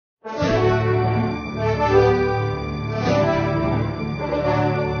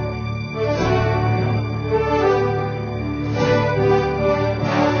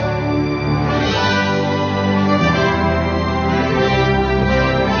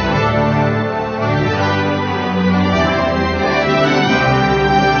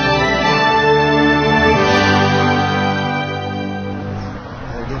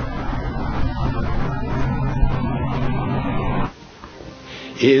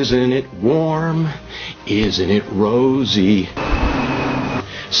Isn't it warm? Isn't it rosy?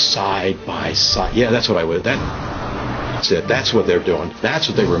 Side by side. Yeah, that's what I would. That's it. That's what they're doing. That's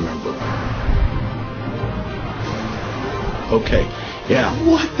what they remember. Okay. Yeah.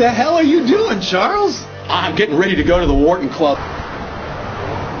 What the hell are you doing, Charles? I'm getting ready to go to the Wharton Club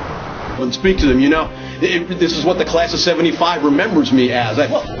and speak to them. You know, this is what the class of '75 remembers me as.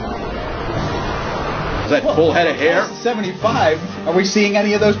 That full head of hair. 75? Are we seeing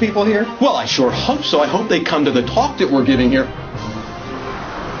any of those people here? Well, I sure hope so. I hope they come to the talk that we're giving here.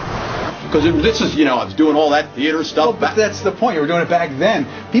 Because this is, you know, I was doing all that theater stuff. Well, but that's the point. You were doing it back then.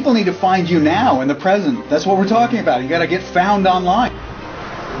 People need to find you now in the present. That's what we're talking about. You got to get found online.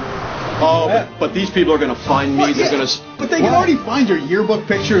 Oh, but these people are going to find me. Well, They're going to. But they can already find your yearbook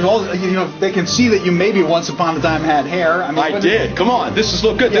pictures. All you know, they can see that you maybe once upon a time had hair. I mean, I did. Come on, this is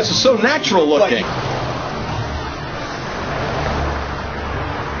look good. Yeah. This is so natural looking.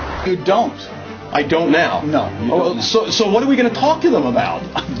 You don't. I don't now. No. Oh, so what are we going to talk to them about?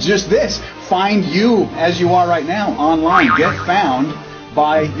 Just this. Find you as you are right now online. Get found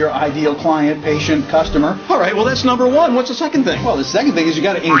by your ideal client, patient, customer. All right. Well, that's number one. What's the second thing? Well, the second thing is you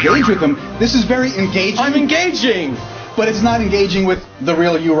got to engage with them. This is very engaging. I'm engaging. But it's not engaging with the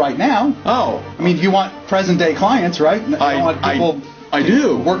real you right now. Oh. I mean, you want present day clients, right? You want people I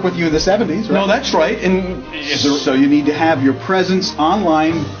do. Work with you in the 70s, right? No, that's right. And so you need to have your presence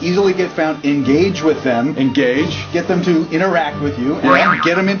online, easily get found, engage with them. Engage. Get them to interact with you, and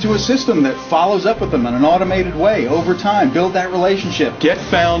get them into a system that follows up with them in an automated way over time. Build that relationship. Get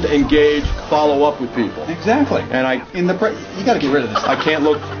found, engage, follow up with people. Exactly. And you got to get rid of this. I can't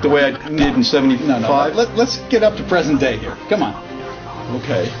look the way I did in 75. No. Let's get up to present day here. Come on.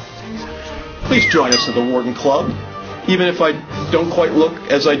 Okay. Please join us at the Wharton Club. Even if I don't quite look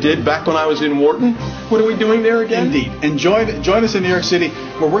as I did back when I was in Wharton. What are we doing there again? Indeed. And join us in New York City,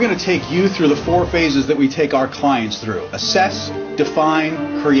 where we're going to take you through the 4 phases that we take our clients through. Assess,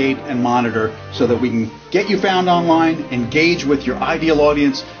 define, create, and monitor, so that we can get you found online, engage with your ideal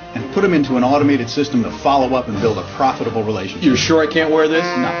audience, and put them into an automated system to follow up and build a profitable relationship. You're sure I can't wear this?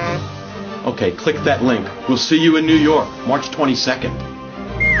 No. Okay, click that link. We'll see you in New York, March 22nd.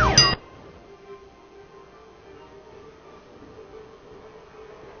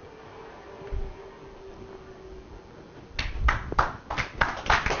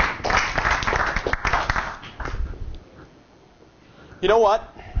 You know what?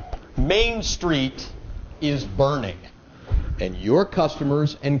 Main Street is burning, and your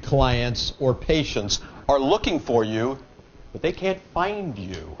customers and clients or patients are looking for you, but they can't find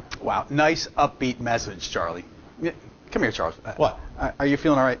you. Wow, nice upbeat message, Charlie. Come here, Charles. What? Are you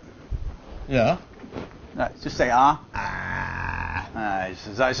feeling all right? Yeah. Just say as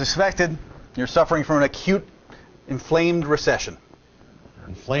I suspected, you're suffering from an acute inflamed recession.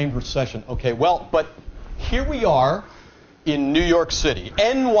 Inflamed recession. Okay, well, but here we are in New York City,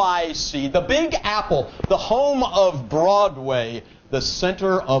 NYC, the Big Apple, the home of Broadway, the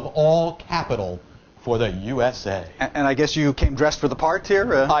center of all capital for the USA. And I guess you came dressed for the part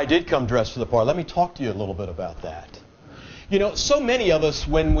here? I did come dressed for the part. Let me talk to you a little bit about that. You know, so many of us,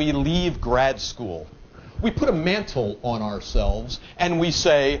 when we leave grad school, we put a mantle on ourselves and we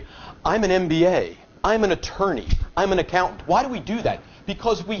say, I'm an MBA, I'm an attorney, I'm an accountant. Why do we do that?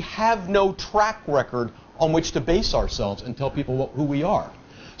 Because we have no track record on which to base ourselves and tell people who we are.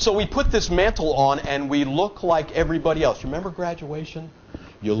 So we put this mantle on and we look like everybody else. Remember graduation?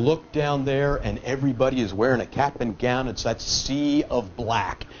 You look down there and everybody is wearing a cap and gown. It's that sea of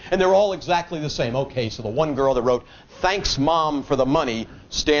black. And they're all exactly the same. Okay, so the one girl that wrote, "Thanks, Mom, for the money,"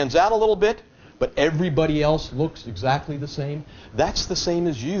 stands out a little bit, but everybody else looks exactly the same. That's the same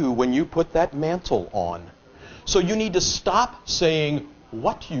as you when you put that mantle on. So you need to stop saying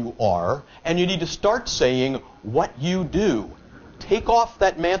what you are, and you need to start saying what you do. Take off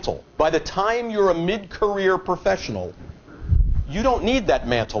that mantle. By the time you're a mid-career professional, you don't need that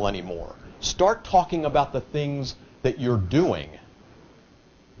mantle anymore. Start talking about the things that you're doing.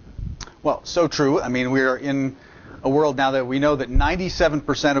 Well, so true. I mean, we're in a world now that we know that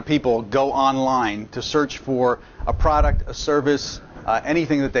 97% of people go online to search for a product, a service,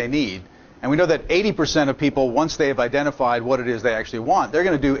 anything that they need. And we know that 80% of people, once they have identified what it is they actually want, they're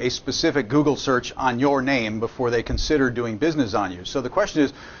going to do a specific Google search on your name before they consider doing business on you. So the question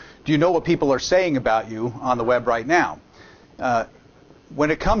is, do you know what people are saying about you on the web right now?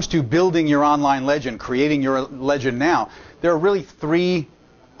 When it comes to building your online legend, creating your legend now, there are really three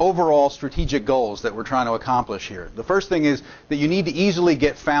overall strategic goals that we're trying to accomplish here. The first thing is that you need to easily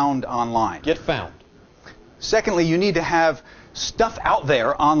get found online. Get found. Secondly, you need to have stuff out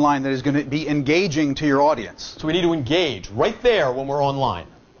there online that is going to be engaging to your audience. So we need to engage right there when we're online.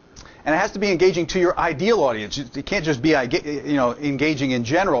 And it has to be engaging to your ideal audience. It can't just be engaging in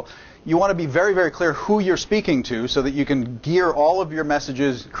general. You want to be very, very clear who you're speaking to so that you can gear all of your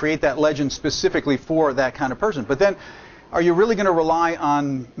messages, create that legend specifically for that kind of person. But then, are you really going to rely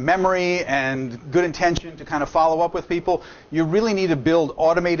on memory and good intention to kind of follow up with people? You really need to build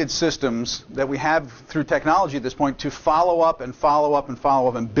automated systems that we have through technology at this point to follow up and follow up and follow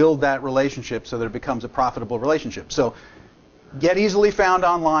up and build that relationship so that it becomes a profitable relationship. So get easily found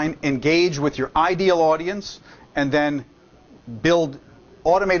online, engage with your ideal audience, and then build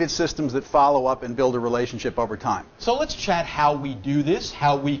automated systems that follow up and build a relationship over time. So let's chat how we do this,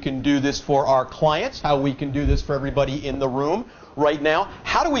 how we can do this for our clients, how we can do this for everybody in the room right now.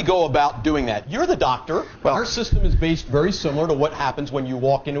 How do we go about doing that? You're the doctor. Well, our system is based very similar to what happens when you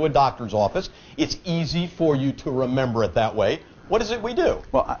walk into a doctor's office. It's easy for you to remember it that way. What is it we do?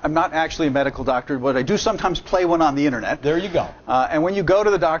 Well, I'm not actually a medical doctor, but I do sometimes play one on the internet. There you go. And when you go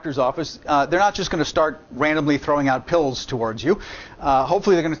to the doctor's office, they're not just going to start randomly throwing out pills towards you.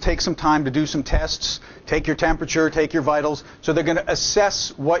 Hopefully they're going to take some time to do some tests, take your temperature, take your vitals. So they're going to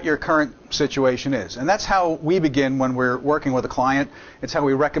assess what your current situation is. And that's how we begin when we're working with a client. It's how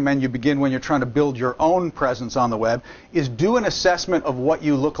we recommend you begin when you're trying to build your own presence on the web, is do an assessment of what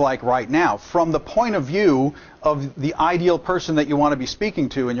you look like right now from the point of view of the ideal person that you want to be speaking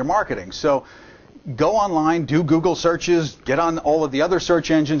to in your marketing. So go online, do Google searches, get on all of the other search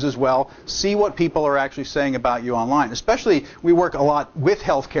engines as well, see what people are actually saying about you online. Especially, we work a lot with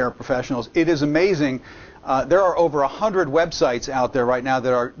healthcare professionals. It is amazing. There are over 100 websites out there right now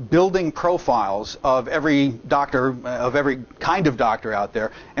that are building profiles of every doctor, of every kind of doctor out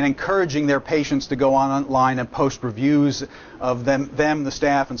there, and encouraging their patients to go online and post reviews of them, the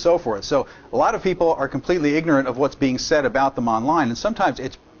staff, and so forth. So a lot of people are completely ignorant of what's being said about them online, and sometimes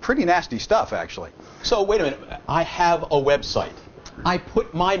it's pretty nasty stuff, actually. So wait a minute. I have a website. I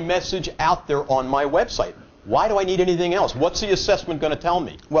put my message out there on my website. Why do I need anything else? What's the assessment going to tell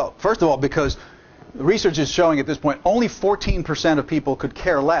me? Well, first of all, because the research is showing at this point only 14% of people could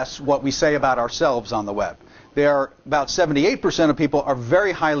care less what we say about ourselves on the web. There are about 78% of people are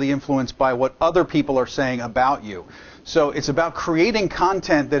very highly influenced by what other people are saying about you. So it's about creating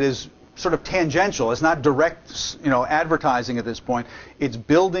content that is sort of tangential. It's not direct, advertising at this point. It's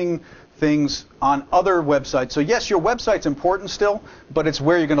building things on other websites. So yes, your website's important still, but it's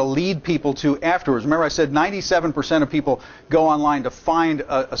where you're going to lead people to afterwards. Remember I said 97% of people go online to find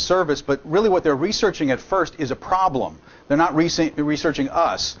a service, but really what they're researching at first is a problem. They're not researching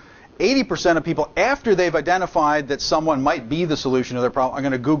us. 80% of people, after they've identified that someone might be the solution to their problem, are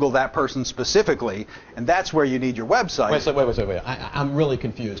going to Google that person specifically, and that's where you need your website. Wait. I'm really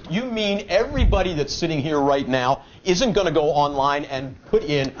confused. You mean everybody that's sitting here right now isn't going to go online and put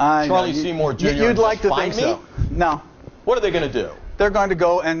in Charlie Seymour Jr. You'd like to think me? so. No. What are they going to do? They're going to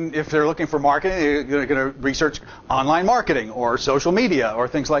go, and if they're looking for marketing, they're going to research online marketing or social media or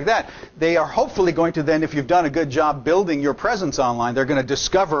things like that. They are hopefully going to then, if you've done a good job building your presence online, they're going to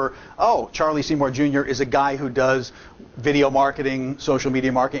discover, oh, Charlie Seymour Jr. is a guy who does video marketing, social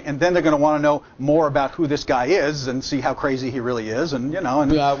media marketing, and then they're going to want to know more about who this guy is and see how crazy he really is, and we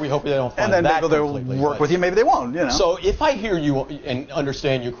hope they don't find and then that maybe they'll work with you, maybe they won't. So if I hear you and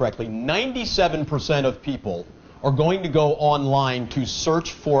understand you correctly, 97% of people are going to go online to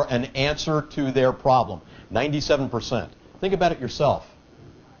search for an answer to their problem. 97%. Think about it yourself.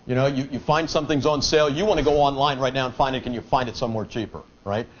 You find something's on sale, you want to go online right now and find it, can you find it somewhere cheaper,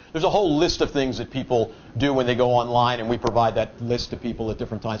 right? There's a whole list of things that people do when they go online, and we provide that list to people at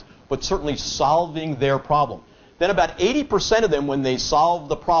different times, but certainly solving their problem. Then about 80% of them, when they solve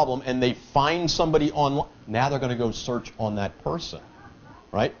the problem and they find somebody online, now they're going to go search on that person,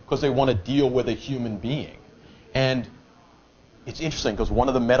 right? Because they want to deal with a human being. And it's interesting because one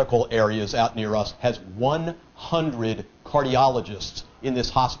of the medical areas out near us has 100 cardiologists in this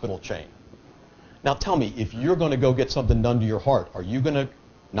hospital chain. Now tell me, if you're going to go get something done to your heart, are you going to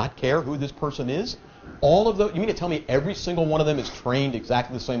not care who this person is? All of those, you mean to tell me every single one of them is trained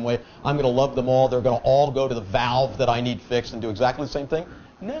exactly the same way? I'm going to love them all. They're going to all go to the valve that I need fixed and do exactly the same thing?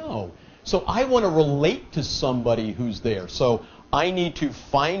 No. So I want to relate to somebody who's there. So I need to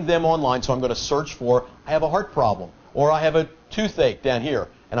find them online, so I'm going to search for, I have a heart problem, or I have a toothache down here,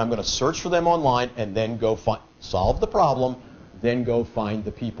 and I'm going to search for them online and then go solve the problem, then go find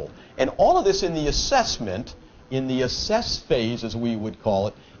the people. And all of this in the assessment, in the assess phase, as we would call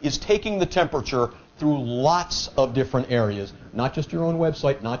it, is taking the temperature through lots of different areas, not just your own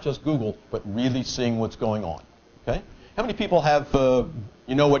website, not just Google, but really seeing what's going on. Okay? How many people have,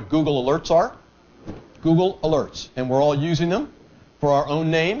 you know what Google Alerts are? Google Alerts. And we're all using them for our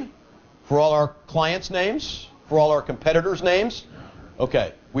own name, for all our clients' names, for all our competitors' names.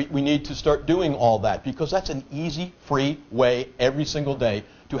 Okay, we need to start doing all that because that's an easy, free way every single day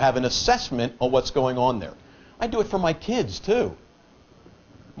to have an assessment of what's going on there. I do it for my kids, too.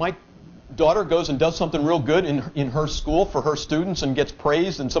 My daughter goes and does something real good in her school for her students and gets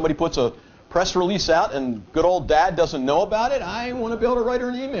praised, and somebody puts a press release out and good old dad doesn't know about it. I want to be able to write her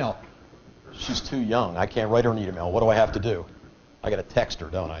an email. She's too young. I can't write her an email. What do I have to do? I got to text her,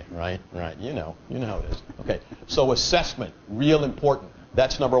 don't I? Right? You know how it is. Okay, so assessment, real important.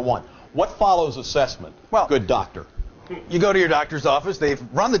 That's number one. What follows assessment? Well, good doctor. You go to your doctor's office, they've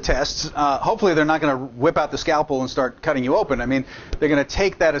run the tests. Hopefully they're not going to whip out the scalpel and start cutting you open. I mean, they're going to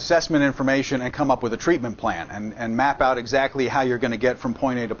take that assessment information and come up with a treatment plan and map out exactly how you're going to get from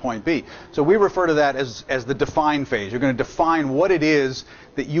point A to point B. So we refer to that as the define phase. You're going to define what it is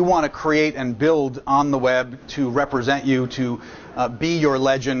that you want to create and build on the web to represent you, to be your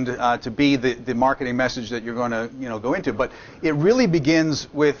legend, to be the marketing message that you're going to go into. But it really begins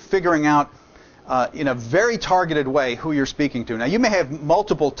with figuring out in a very targeted way who you're speaking to. Now, you may have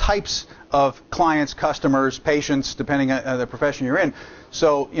multiple types of clients, customers, patients, depending on the profession you're in.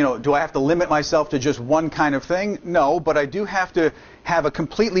 So, do I have to limit myself to just one kind of thing? No, but I do have to have a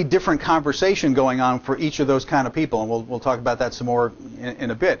completely different conversation going on for each of those kind of people, and we'll talk about that some more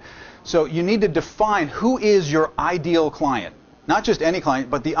in a bit. So you need to define who is your ideal client. Not just any client,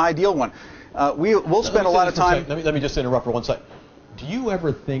 but the ideal one. We'll spend a lot of time... Let me just interrupt for one second. Do you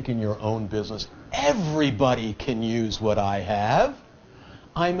ever think in your own business, everybody can use what I have?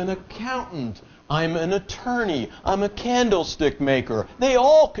 I'm an accountant. I'm an attorney. I'm a candlestick maker. They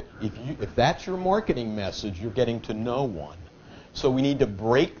all... If that's your marketing message, you're getting to no one. So we need to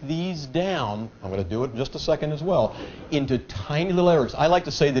break these down, I'm going to do it in just a second as well, into tiny little areas. I like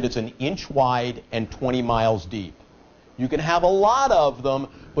to say that it's an inch wide and 20 miles deep. You can have a lot of them,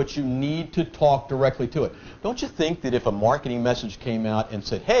 but you need to talk directly to it. Don't you think that if a marketing message came out and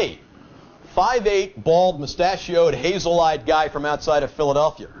said, hey, 5'8", bald, mustachioed, hazel-eyed guy from outside of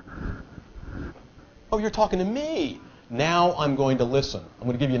Philadelphia. Oh, you're talking to me. Now I'm going to listen. I'm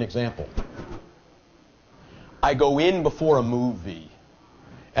going to give you an example. I go in before a movie,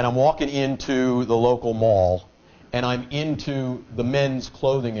 and I'm walking into the local mall, and I'm into the men's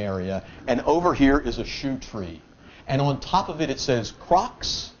clothing area, and over here is a shoe tree. And on top of it, it says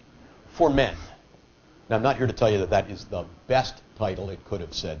Crocs for men. Now, I'm not here to tell you that that is the best title it could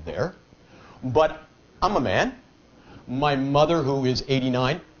have said there, but I'm a man. My mother, who is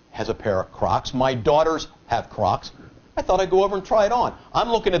 89, has a pair of Crocs. My daughters have Crocs. I thought I'd go over and try it on. I'm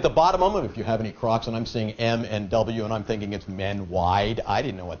looking at the bottom of them, if you have any Crocs, and I'm seeing M and W, and I'm thinking it's men wide. I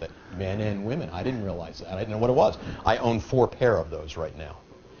didn't know what that, men and women. I didn't realize that. I didn't know what it was. I own 4 pair of those right now.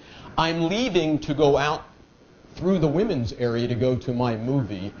 I'm leaving to go out through the women's area to go to my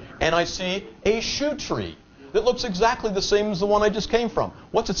movie, and I see a shoe tree that looks exactly the same as the one I just came from.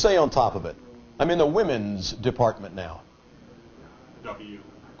 What's it say on top of it? I'm in the women's department now. W.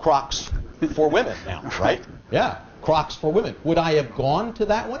 Crocs for women now, right? Yeah, Crocs for women. Would I have gone to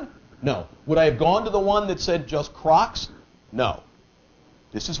that one? No. Would I have gone to the one that said just Crocs? No.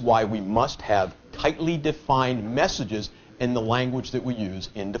 This is why we must have tightly defined messages in the language that we use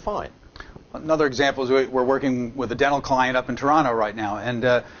in Define. Another example is we're working with a dental client up in Toronto right now,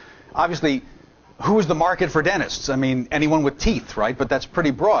 and obviously, who is the market for dentists? I mean, anyone with teeth, right? But that's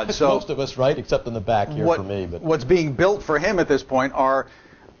pretty broad. So most of us, right? Except in the back here for me. But what's being built for him at this point are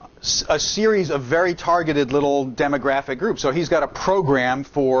a series of very targeted little demographic groups. So he's got a program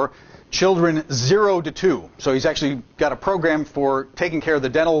for children 0 to 2. So he's actually got a program for taking care of the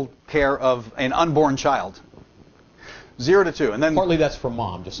dental care of an unborn child. 0 to 2, and then partly that's for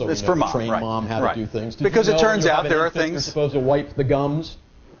mom, just so it's we know, for mom, train right. mom how to do things. Because it turns out there are things you're supposed to wipe the gums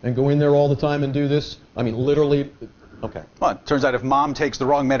and go in there all the time and do this. I mean, literally. Okay. Well, it turns out if mom takes the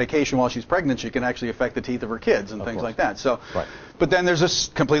wrong medication while she's pregnant, she can actually affect the teeth of her kids and things like that. So, right. But then there's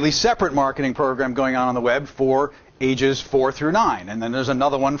a completely separate marketing program going on the web for ages 4 through 9, and then there's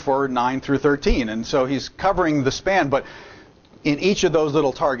another one for 9 through 13, and so he's covering the span, but in each of those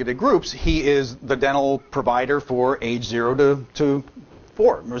little targeted groups, he is the dental provider for age 0 to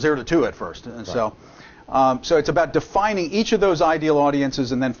 4, or 0 to 2 at first. And so So it's about defining each of those ideal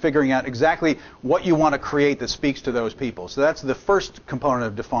audiences and then figuring out exactly what you want to create that speaks to those people. So that's the first component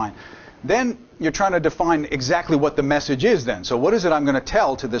of define. Then you're trying to define exactly what the message is then. So what is it I'm going to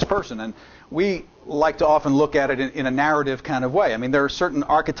tell to this person? And we like to often look at it in a narrative kind of way. I mean, there are certain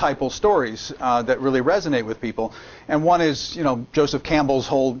archetypal stories that really resonate with people. And one is, Joseph Campbell's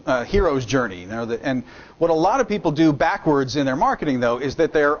whole hero's journey. And what a lot of people do backwards in their marketing, though, is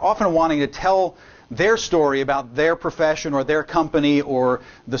that they're often wanting to tell their story about their profession or their company or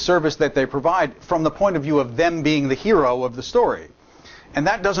the service that they provide from the point of view of them being the hero of the story. And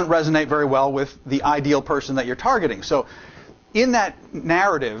that doesn't resonate very well with the ideal person that you're targeting. So in that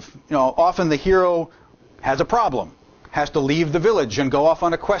narrative, often the hero has a problem, has to leave the village and go off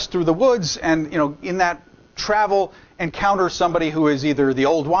on a quest through the woods, and in that travel encounter somebody who is either the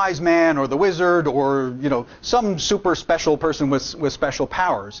old wise man or the wizard or some super special person with special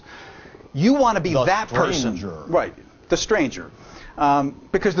powers. You want to be that person, right? The stranger.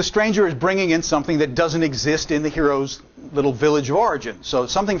 Because the stranger is bringing in something that doesn't exist in the hero's little village of origin. So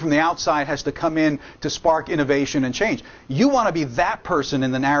something from the outside has to come in to spark innovation and change. You want to be that person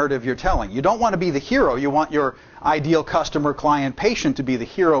in the narrative you're telling. You don't want to be the hero. You want your ideal customer, client, patient to be the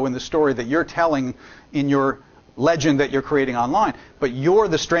hero in the story that you're telling in your legend that you're creating online. But you're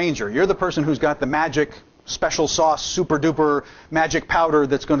the stranger. You're the person who's got the magic special sauce, super duper magic powder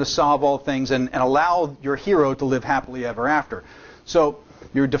that's going to solve all things and allow your hero to live happily ever after. So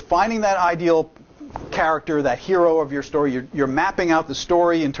you're defining that ideal character, that hero of your story. You're mapping out the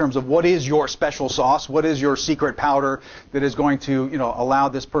story in terms of what is your special sauce, what is your secret powder that is going to allow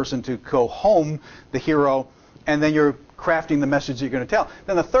this person to go home, the hero, and then you're crafting the message you're going to tell.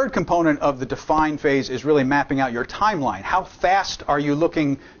 Then the third component of the define phase is really mapping out your timeline. How fast are you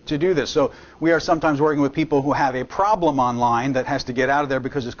looking to do this? So we are sometimes working with people who have a problem online that has to get out of there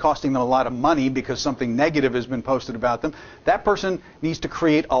because it's costing them a lot of money because something negative has been posted about them. That person needs to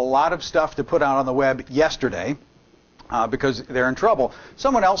create a lot of stuff to put out on the web yesterday because they're in trouble.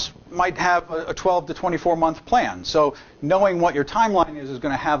 Someone else might have a 12 to 24 month plan. So knowing what your timeline is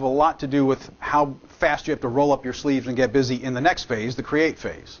going to have a lot to do with how fast you have to roll up your sleeves and get busy in the next phase, the create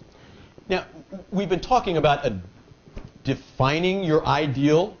phase. Now, we've been talking about defining your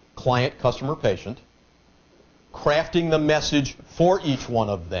ideal client, customer, patient, crafting the message for each one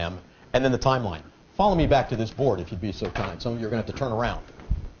of them, and then the timeline. Follow me back to this board if you'd be so kind. Some of you are going to have to turn around,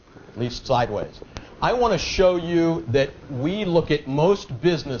 at least sideways. I want to show you that we look at most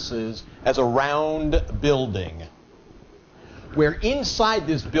businesses as a round building, where inside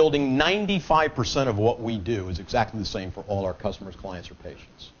this building, 95% of what we do is exactly the same for all our customers, clients, or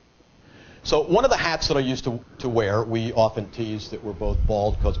patients. So one of the hats that I used to wear, we often tease that we're both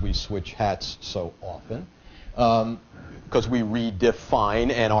bald because we switch hats so often, because we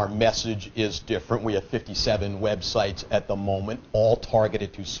redefine and our message is different. We have 57 websites at the moment, all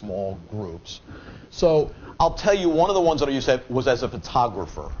targeted to small groups. So I'll tell you, one of the ones that I used to have was as a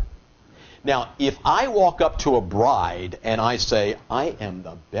photographer. Now, if I walk up to a bride and I say, I am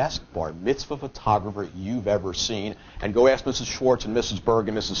the best bar mitzvah photographer you've ever seen, and go ask Mrs. Schwartz and Mrs. Berg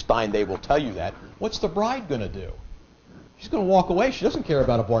and Mrs. Stein, they will tell you that, what's the bride going to do? She's going to walk away. She doesn't care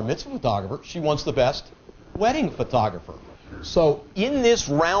about a bar mitzvah photographer. She wants the best wedding photographer. So in this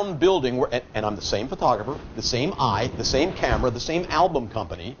round building, and I'm the same photographer, the same eye, the same camera, the same album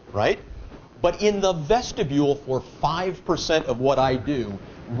company, right? But in the vestibule for 5% of what I do,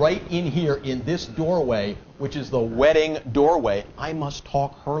 right in here in this doorway, which is the wedding doorway, I must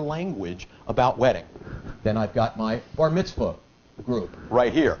talk her language about wedding. Then I've got my bar mitzvah group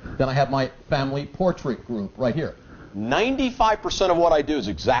right here. Then I have my family portrait group right here. 95% of what I do is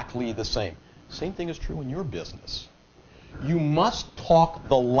exactly the same. Same thing is true in your business. You must talk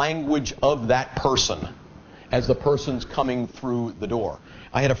the language of that person as the person's coming through the door.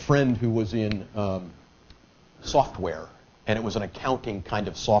 I had a friend who was in software, and it was an accounting kind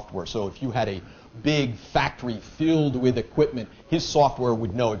of software. So if you had a big factory filled with equipment, his software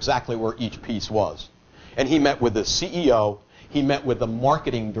would know exactly where each piece was. And he met with the CEO, he met with the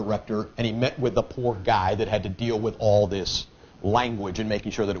marketing director, and he met with the poor guy that had to deal with all this language and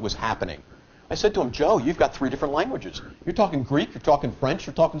making sure that it was happening. I said to him, Joe, you've got 3 different languages. You're talking Greek, you're talking French,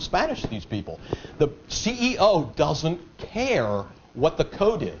 you're talking Spanish to these people. The CEO doesn't care what the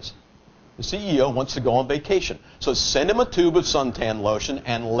code is. The CEO wants to go on vacation. So send him a tube of suntan lotion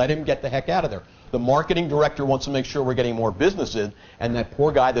and let him get the heck out of there. The marketing director wants to make sure we're getting more business in, and that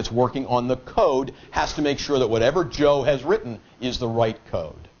poor guy that's working on the code has to make sure that whatever Joe has written is the right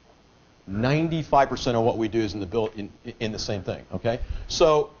code. 95% of what we do is in the same thing, okay?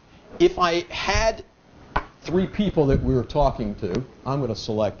 So if I had 3 people that we were talking to, I'm going to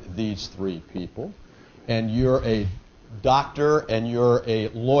select these 3 people. and you're a doctor, and you're a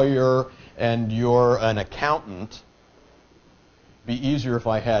lawyer, and you're an accountant, be easier if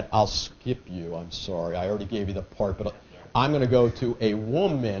I had, I'll skip you, I'm sorry, I already gave you the part, but I'm going to go to a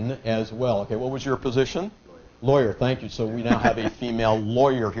woman as well. Okay, what was your position? Lawyer, thank you. So we now have a female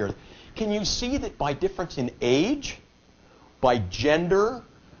lawyer here. Can you see that by difference in age, by gender,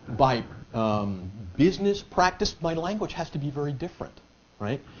 by business practice, my language has to be very different,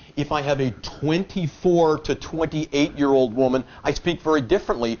 right? If I have a 24 to 28-year-old woman, I speak very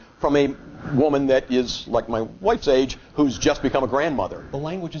differently from a woman that is like my wife's age who's just become a grandmother. The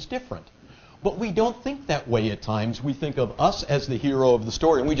language is different. But we don't think that way at times. We think of us as the hero of the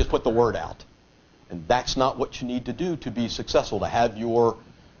story, and we just put the word out. And that's not what you need to do to be successful, to have your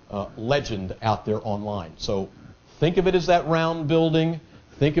legend out there online. So think of it as that round building.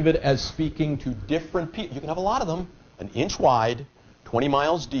 Think of it as speaking to different people. You can have a lot of them, an inch wide, 20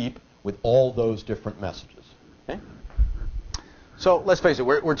 miles deep, with all those different messages. Okay? So let's face it,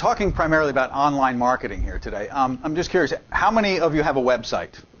 we're talking primarily about online marketing here today. I'm just curious, how many of you have a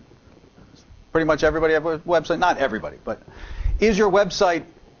website? Pretty much everybody have a website? Not everybody, but is your website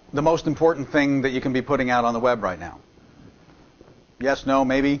the most important thing that you can be putting out on the web right now? Yes, no,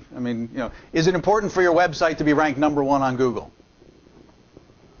 maybe? I mean, is it important for your website to be ranked #1 on Google?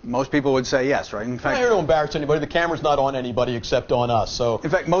 Most people would say yes, right? In fact, I'm not here to embarrass anybody. The camera's not on anybody except on us. So, in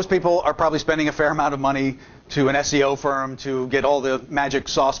fact, most people are probably spending a fair amount of money to an SEO firm to get all the magic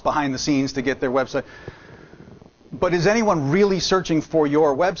sauce behind the scenes to get their website. But is anyone really searching for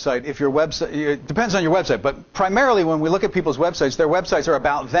your website? If your website, it depends on your website, but primarily when we look at people's websites, their websites are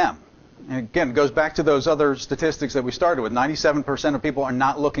about them. And again, it goes back to those other statistics that we started with. 97% of people are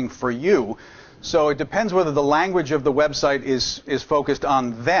not looking for you. So it depends whether the language of the website is focused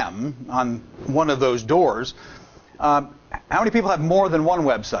on them, on one of those doors. How many people have more than one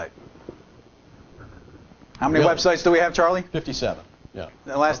website? How many websites do we have, Charlie? 57. Yeah.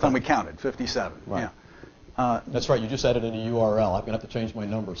 The last time we counted, 57. Right. Yeah. That's right. You just added in a URL. I'm going to have to change my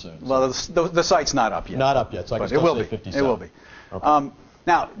number soon. So. Well, the site's not up yet. Not up yet, so I can still say 57. It will be. Okay.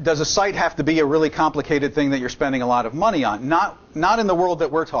 Now, does a site have to be a really complicated thing that you're spending a lot of money on? Not in the world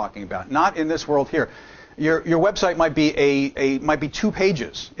that we're talking about. Not in this world here. Your website might be might be 2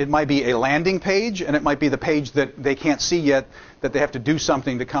 pages. It might be a landing page, and it might be the page that they can't see yet, that they have to do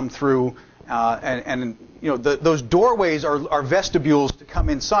something to come through. Those doorways are vestibules to come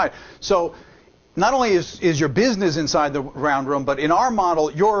inside. So not only is your business inside the round room, but in our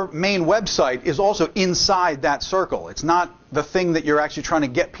model, your main website is also inside that circle. It's not the thing that you're actually trying to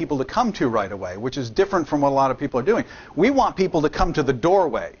get people to come to right away, which is different from what a lot of people are doing. We want people to come to the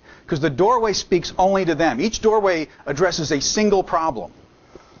doorway, because the doorway speaks only to them. Each doorway addresses a single problem.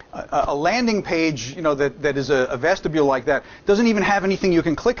 A landing page, that is a vestibule like that doesn't even have anything you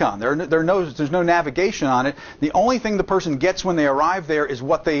can click on. There's no navigation on it. The only thing the person gets when they arrive there is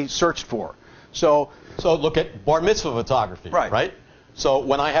what they searched for. So look at bar mitzvah photography, right? So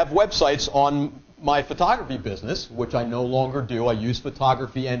when I have websites on my photography business, which I no longer do, I use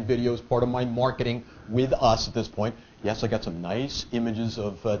photography and video as part of my marketing with us at this point. Yes, I got some nice images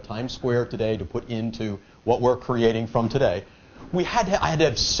of Times Square today to put into what we're creating from today. I had to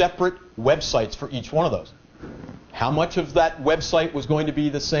have separate websites for each one of those. How much of that website was going to be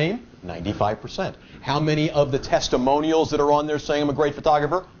the same? 95%. How many of the testimonials that are on there saying I'm a great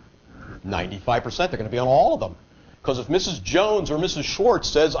photographer? 95%. They're going to be on all of them. Because if Mrs. Jones or Mrs. Schwartz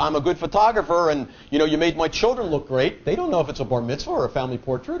says I'm a good photographer and you made my children look great, they don't know if it's a bar mitzvah or a family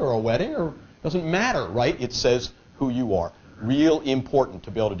portrait or a wedding, or it doesn't matter, right? It says who you are. Real important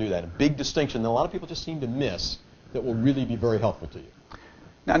to be able to do that. A big distinction that a lot of people just seem to miss that will really be very helpful to you.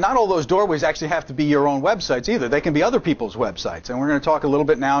 Now, not all those doorways actually have to be your own websites either. They can be other people's websites. And we're going to talk a little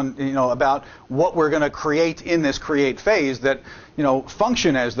bit now, about what we're going to create in this create phase that,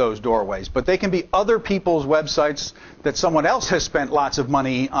 function as those doorways. But they can be other people's websites that someone else has spent lots of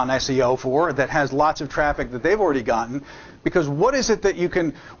money on SEO for, that has lots of traffic that they've already gotten. Because what's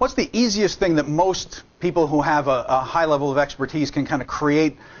the easiest thing that most people who have a high level of expertise can kind of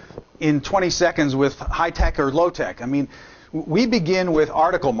create in 20 seconds with high tech or low tech? I mean, we begin with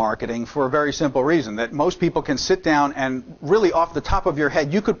article marketing for a very simple reason, that most people can sit down and really off the top of your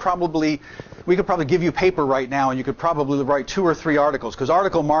head, we could probably give you paper right now and you could probably write 2 or 3 articles, because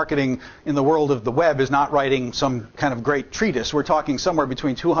article marketing in the world of the web is not writing some kind of great treatise. We're talking somewhere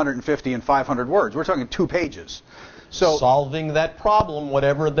between 250 and 500 words. We're talking 2 pages. So solving that problem,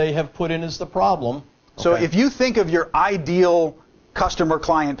 whatever they have put in as the problem. Okay. So if you think of your ideal customer,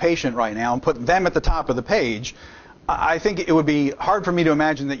 client, patient right now and put them at the top of the page, I think it would be hard for me to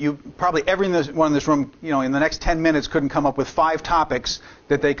imagine that probably everyone in this room, in the next 10 minutes couldn't come up with 5 topics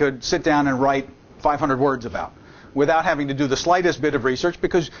that they could sit down and write 500 words about without having to do the slightest bit of research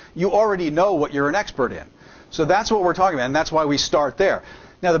because you already know what you're an expert in. So that's what we're talking about, and that's why we start there.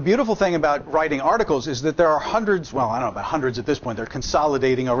 Now, the beautiful thing about writing articles is that there are hundreds, well, I don't know about hundreds at this point, they're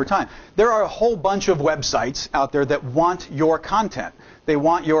consolidating over time. There are a whole bunch of websites out there that want your content. They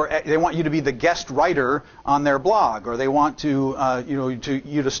want you to be the guest writer on their blog, or they want to,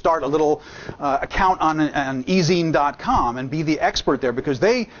 you to start a little account on ezine.com and be the expert there because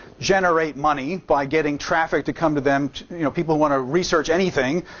they generate money by getting traffic to come to them. People who want to research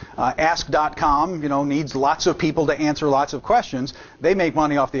anything. Ask.com, needs lots of people to answer lots of questions. They make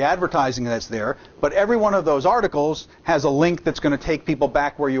money off the advertising that's there. But every one of those articles has a link that's going to take people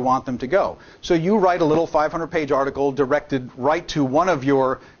back where you want them to go. So you write a little 500-page article directed right to one of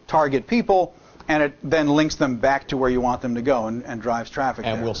your target people, and it then links them back to where you want them to go and drives traffic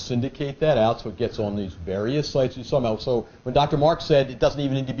and there. We'll syndicate that out so it gets on these various sites you saw about. So when Dr. Mark said it doesn't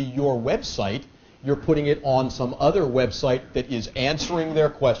even need to be your website, you're putting it on some other website that is answering their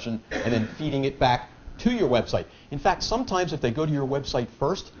question and then feeding it back to your website. In fact, sometimes if they go to your website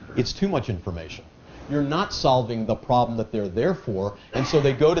first, it's too much information. You're not solving the problem that they're there for, and so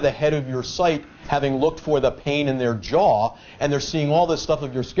they go to the head of your site having looked for the pain in their jaw, and they're seeing all this stuff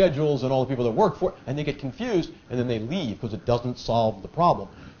of your schedules and all the people that work for it, and they get confused, and then they leave because it doesn't solve the problem.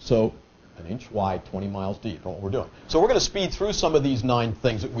 So an inch wide, 20 miles deep, what we're doing. So we're going to speed through some of these 9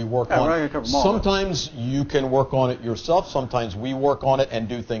 things that we work on. Sometimes you can work on it yourself. Sometimes we work on it and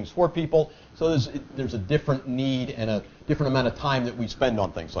do things for people. So there's a different need and a different amount of time that we spend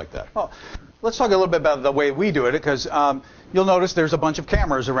on things like that. Well, let's talk a little bit about the way we do it, because you'll notice there's a bunch of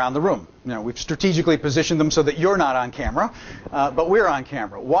cameras around the room. We've strategically positioned them so that you're not on camera, but we're on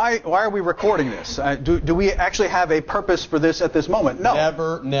camera. Why are we recording this? Do we actually have a purpose for this at this moment? No.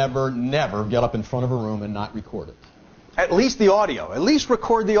 Never, never, never get up in front of a room and not record it. At least the audio. At least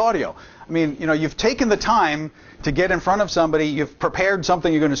record the audio. I mean, you've taken the time to get in front of somebody. You've prepared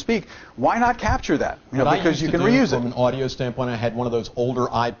something you're going to speak. Why not capture that? Because you can reuse it. From an audio standpoint, I had one of those older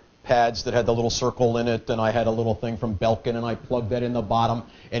iPads that had the little circle in it, and I had a little thing from Belkin, and I plugged that in the bottom,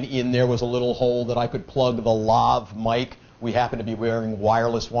 and in there was a little hole that I could plug the lav mic. We happen to be wearing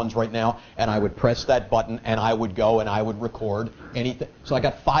wireless ones right now, and I would press that button, and I would go and I would record anything. So I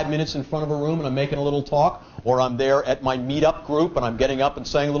got 5 minutes in front of a room, and I'm making a little talk, or I'm there at my meetup group, and I'm getting up and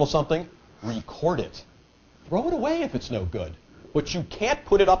saying a little something. Record it. Throw it away if it's no good. But you can't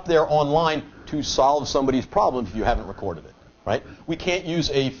put it up there online to solve somebody's problem if you haven't recorded it. Right? We can't use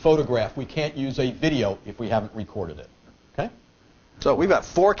a photograph. We can't use a video if we haven't recorded it. Okay? So we've got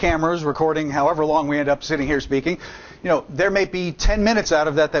 4 cameras recording however long we end up sitting here speaking. There may be 10 minutes out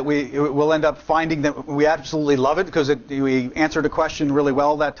of that we'll end up finding that we absolutely love it because we answered a question really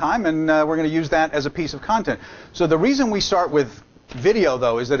well that time, and we're going to use that as a piece of content. So the reason we start with video,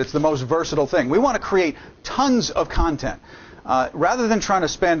 though, is that it's the most versatile thing. We want to create tons of content. Rather than trying to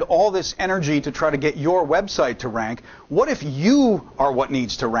spend all this energy to try to get your website to rank, what if you are what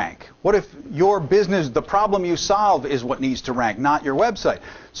needs to rank? What if your business, the problem you solve, is what needs to rank, not your website?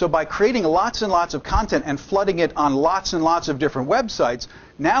 So by creating lots and lots of content and flooding it on lots and lots of different websites,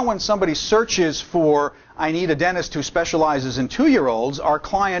 now when somebody searches for, I need a dentist who specializes in 2-year-olds, our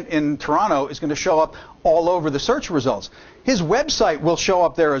client in Toronto is going to show up all over the search results. His website will show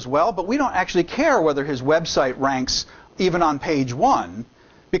up there as well, but we don't actually care whether his website ranks even on page 1,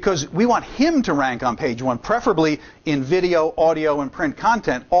 because we want him to rank on page 1, preferably in video, audio, and print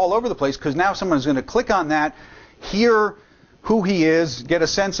content all over the place, because now someone's going to click on that, hear who he is, get a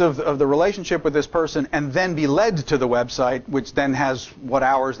sense of the relationship with this person, and then be led to the website, which then has what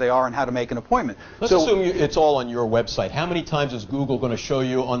hours they are and how to make an appointment. Let's assume it's all on your website. How many times is Google going to show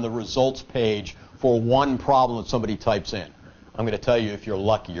you on the results page for one problem that somebody types in? I'm going to tell you, if you're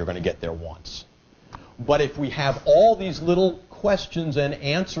lucky, you're going to get there once. But if we have all these little questions and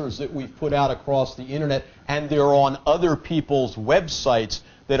answers that we've put out across the internet, and they're on other people's websites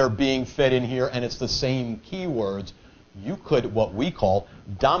that are being fed in here, and it's the same keywords, you could, what we call,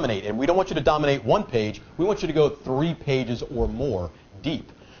 dominate. And we don't want you to dominate one page. We want you to go 3 pages or more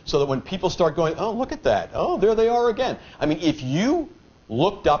deep, so that when people start going, oh, look at that. Oh, there they are again. I mean, if you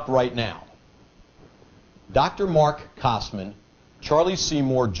looked up right now, Dr. Marc Kossmann, Charlie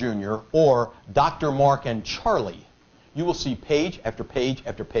Seymour Jr., or Dr. Mark and Charlie, you will see page after page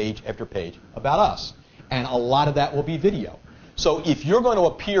after page after page about us. And a lot of that will be video. So if you're going to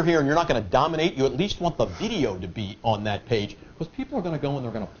appear here and you're not going to dominate, you at least want the video to be on that page, because people are going to go and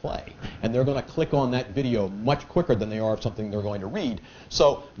they're going to play. And they're going to click on that video much quicker than they are something they're going to read.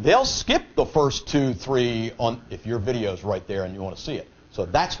 So they'll skip the first 2, 3 if your video is right there and you want to see it. So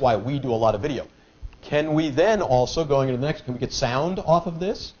that's why we do a lot of video. Can we then also, going into the next, can we get sound off of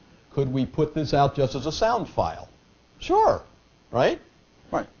this? Could we put this out just as a sound file? Sure, right?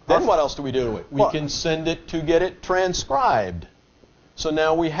 Right. Then what else do we do to it? We Well, can send it to get it transcribed. So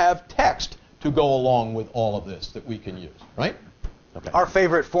now we have text to go along with all of this that we can use, right? Okay. Our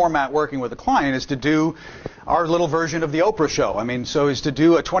favorite format working with a client is to do our little version of the Oprah show. I mean, so is to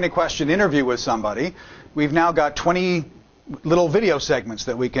do a 20-question interview with somebody. We've now got 20 little video segments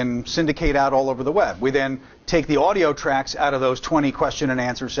that we can syndicate out all over the web. We then take the audio tracks out of those 20 question and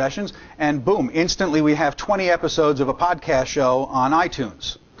answer sessions, and boom, instantly we have 20 episodes of a podcast show on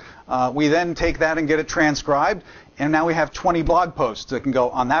iTunes. We then take that and get it transcribed, and now we have 20 blog posts that can go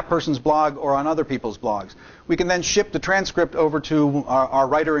on that person's blog or on other people's blogs. We can then ship the transcript over to our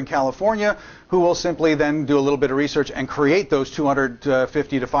writer in California, who will simply then do a little bit of research and create those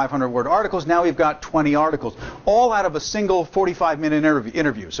 250 to 500 word articles. Now we've got 20 articles, all out of a single 45-minute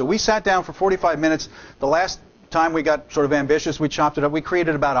interview. So we sat down for 45 minutes. The last time we got sort of ambitious, we chopped it up. We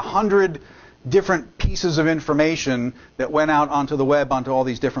created about 100 different pieces of information that went out onto the web, onto all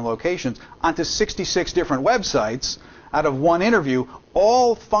these different locations, onto 66 different websites out of one interview,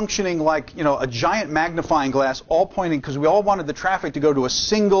 all functioning like, you know, a giant magnifying glass, all pointing, because we all wanted the traffic to go to a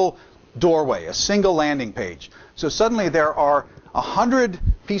single doorway, a single landing page. So suddenly there are 100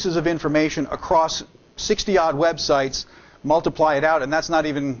 pieces of information across 60-odd websites. Multiply it out, and that's not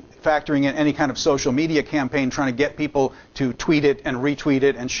even factoring in any kind of social media campaign trying to get people to tweet it and retweet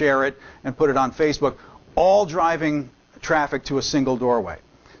it and share it and put it on Facebook, all driving traffic to a single doorway.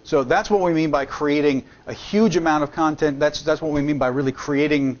 So that's what we mean by creating a huge amount of content. That's what we mean by really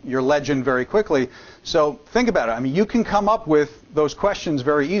creating your legend very quickly. So think about it. I mean, you can come up with those questions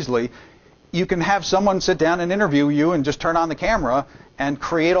very easily. You can have someone sit down and interview you and just turn on the camera and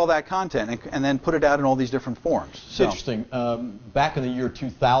create all that content and then put it out in all these different forms. It's interesting. Back in the year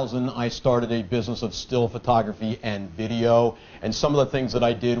 2000, I started a business of still photography and video. And some of the things that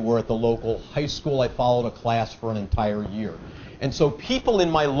I did were at the local high school. I followed a class for an entire year. And so people in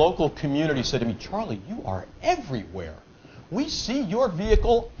my local community said to me, Charlie, you are everywhere. We see your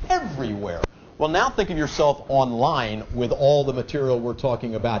vehicle everywhere. Well, now think of yourself online with all the material we're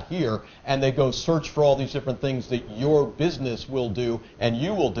talking about here, and they go search for all these different things that your business will do and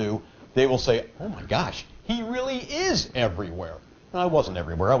you will do. They will say, oh my gosh, he really is everywhere. And I wasn't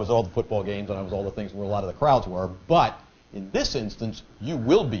everywhere. I was at all the football games and I was all the things where a lot of the crowds were. But in this instance, you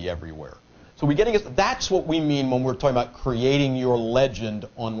will be everywhere. So that's what we mean when we're talking about creating your legend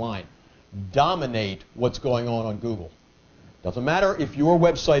online. Dominate what's going on Google. Doesn't matter if your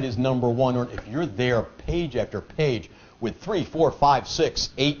website is number one or if you're there page after page with 3, 4, 5, 6,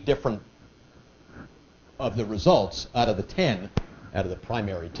 8 different of the results out of the 10, out of the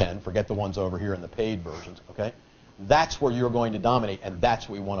primary 10, forget the ones over here in the paid versions, okay? That's where you're going to dominate, and that's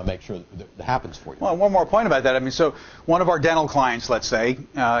what we want to make sure that happens for you. Well, one more point about that. I mean, so one of our dental clients, let's say,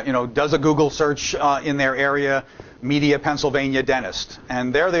 does a Google search in their area, Media, Pennsylvania dentist,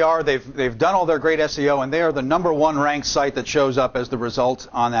 and there they are. They've done all their great SEO, and they are the #1 ranked site that shows up as the result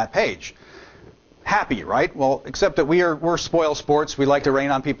on that page. Happy, right? Well, except that we're spoil sports. We like to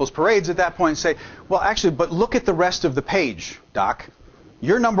rain on people's parades at that point and say, well, actually, but look at the rest of the page, Doc.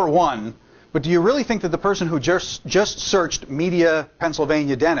 You're #1. But do you really think that the person who just searched Media,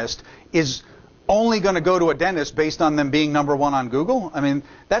 Pennsylvania dentist is only going to go to a dentist based on them being #1 on Google? I mean,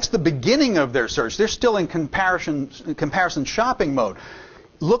 that's the beginning of their search. They're still in comparison shopping mode.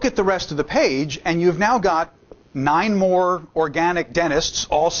 Look at the rest of the page, and you've now got 9 more organic dentists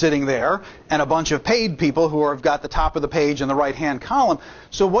all sitting there and a bunch of paid people who have got the top of the page in the right-hand column.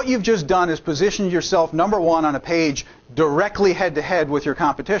 So what you've just done is positioned yourself #1 on a page directly head-to-head with your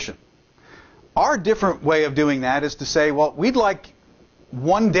competition. Our different way of doing that is to say, well, we'd like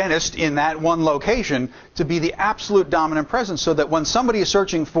one dentist in that one location to be the absolute dominant presence so that when somebody is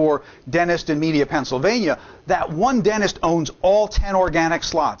searching for dentist in Media, Pennsylvania, that one dentist owns all 10 organic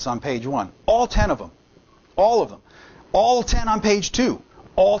slots on page 1. All 10 of them. All of them. All 10 on page 2.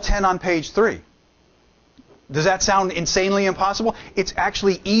 All 10 on page 3. Does that sound insanely impossible? It's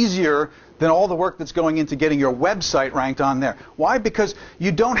actually easier than all the work that's going into getting your website ranked on there. Why? Because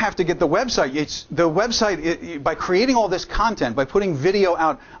you don't have to get the website. It's the website, by creating all this content, by putting video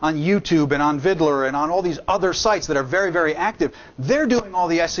out on YouTube and on Vidler and on all these other sites that are very, very active, they're doing all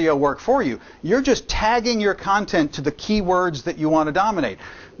the SEO work for you. You're just tagging your content to the keywords that you want to dominate.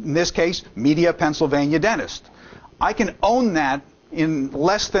 In this case, Media, Pennsylvania dentist. I can own that in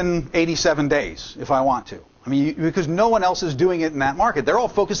less than 87 days if I want to. I mean, because no one else is doing it in that market. They're all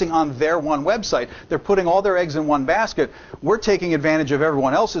focusing on their one website. They're putting all their eggs in one basket. We're taking advantage of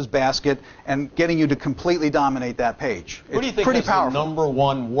everyone else's basket and getting you to completely dominate that page. What do you think is the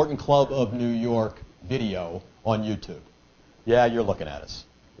 #1 Wharton Club of New York video on YouTube? Yeah, you're looking at us.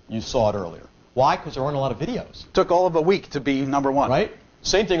 You saw it earlier. Why? Because there aren't a lot of videos. Took all of a week to be number one. Right?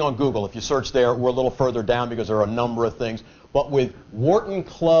 Same thing on Google. If you search there, we're a little further down because there are a number of things. But with Wharton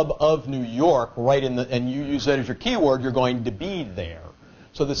Club of New York, right in the, and you use that as your keyword, you're going to be there.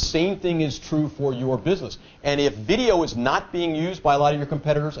 So the same thing is true for your business. And if video is not being used by a lot of your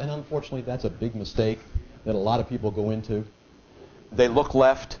competitors, and unfortunately that's a big mistake that a lot of people go into, they look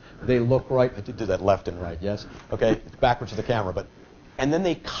left, they look right. I did do that left and right, yes? Okay, it's backwards to the camera. And then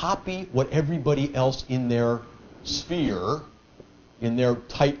they copy what everybody else in their sphere, in their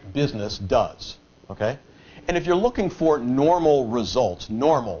type business does, okay? And if you're looking for normal results,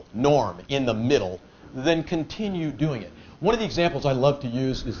 norm in the middle, then continue doing it. One of the examples I love to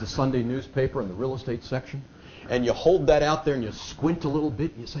use is the Sunday newspaper in the real estate section. And you hold that out there and you squint a little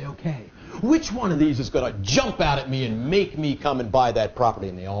bit and you say, okay, which one of these is going to jump out at me and make me come and buy that property?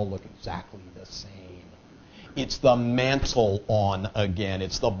 And they all look exactly the same. It's the mantle on again.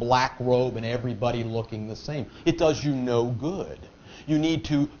 It's the black robe and everybody looking the same. It does you no good. You need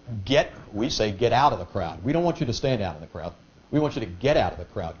to get out of the crowd. We don't want you to stand out in the crowd. We want you to get out of the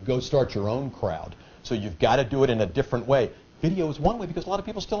crowd. Go start your own crowd. So you've got to do it in a different way. Video is one way because a lot of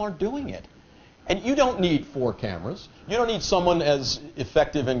people still aren't doing it. And you don't need 4 cameras. You don't need someone as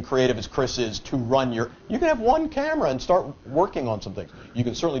effective and creative as Chris is to run your... You can have 1 camera and start working on some things. You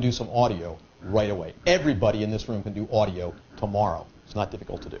can certainly do some audio right away. Everybody in this room can do audio tomorrow. It's not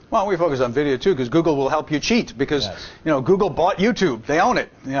difficult to do. Well, we focus on video too because Google will help you cheat because Google bought YouTube. They own it.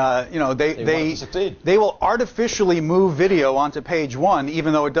 They will artificially move video onto page 1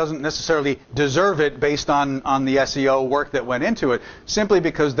 even though it doesn't necessarily deserve it based on the SEO work that went into it, simply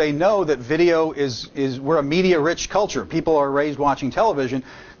because they know that video we're a media-rich culture. People are raised watching television.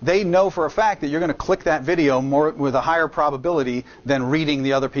 They know for a fact that you're going to click that video more with a higher probability than reading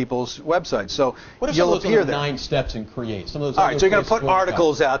the other people's websites. So you'll appear there. 9 steps in Create? Some of those. All right, so you're going to put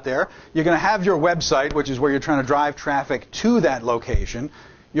articles out there. You're going to have your website, which is where you're trying to drive traffic to that location.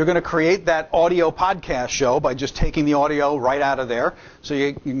 You're going to create that audio podcast show by just taking the audio right out of there. So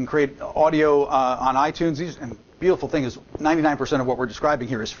you can create audio on iTunes. And beautiful thing is 99% of what we're describing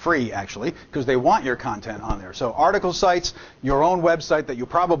here is free, actually, because they want your content on there. So article sites, your own website that you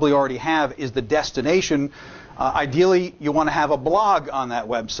probably already have is the destination. Ideally, you want to have a blog on that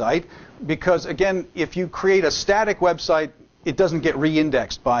website because, again, if you create a static website, it doesn't get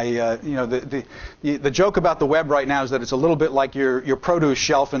re-indexed by, the joke about the web right now is that it's a little bit like your produce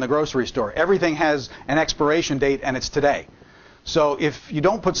shelf in the grocery store. Everything has an expiration date and it's today. So if you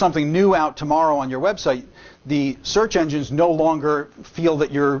don't put something new out tomorrow on your website, the search engines no longer feel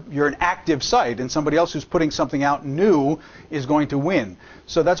that you're an active site, and somebody else who's putting something out new is going to win.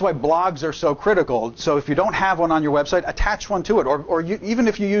 So that's why blogs are so critical. So if you don't have one on your website, attach one to it, or even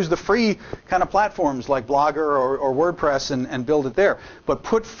if you use the free kind of platforms like Blogger or WordPress and build it there. But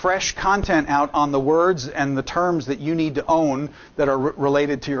put fresh content out on the words and the terms that you need to own that are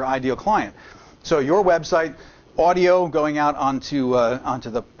related to your ideal client. So your website, audio going out onto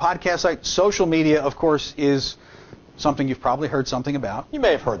the podcast site. Social media, of course, is something you've probably heard something about. You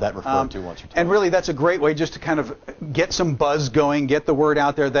may have heard that referred to once or twice. And really, that's a great way just to kind of get some buzz going, get the word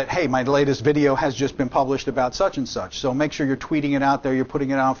out there that, hey, my latest video has just been published about such and such. So make sure you're tweeting it out there, you're putting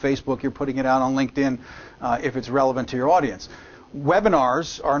it out on Facebook, you're putting it out on LinkedIn if it's relevant to your audience.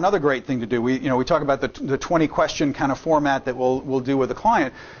 Webinars are another great thing to do. We talk about the 20-question kind of format that we'll do with a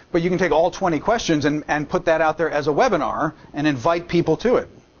client, but you can take all 20 questions and put that out there as a webinar and invite people to it.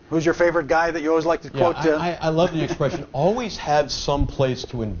 Who's your favorite guy that you always like to quote? I love the expression, always have some place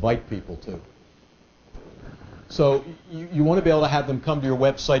to invite people to. So you want to be able to have them come to your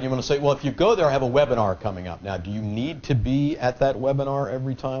website. You want to say, well, if you go there, I have a webinar coming up. Now, do you need to be at that webinar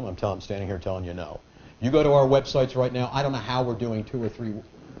every time? I'm standing here telling you no. You go to our websites right now, I don't know how we're doing 2 or 3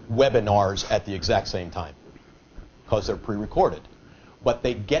 webinars at the exact same time because they're pre-recorded. But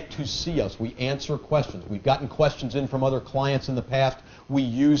they get to see us. We answer questions. We've gotten questions in from other clients in the past. We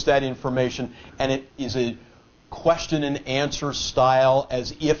use that information, and it is a question and answer style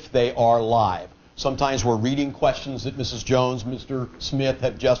as if they are live. Sometimes we're reading questions that Mrs. Jones, Mr. Smith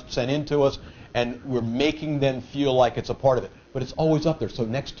have just sent in to us, and we're making them feel like it's a part of it. But it's always up there. So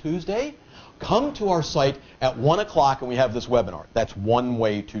next Tuesday, come to our site at 1 o'clock and we have this webinar. That's one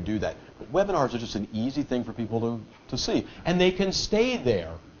way to do that. But webinars are just an easy thing for people to see. And they can stay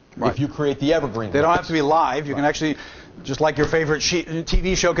there if you create the evergreen. They don't have to be live. You can actually, just like your favorite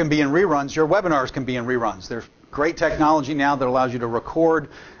TV show can be in reruns, your webinars can be in reruns. There's great technology now that allows you to record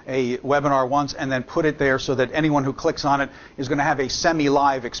a webinar once and then put it there so that anyone who clicks on it is going to have a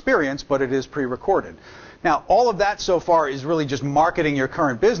semi-live experience, but it is pre-recorded. Now, all of that so far is really just marketing your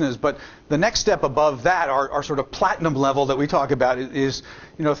current business, but the next step above that, our sort of platinum level that we talk about is,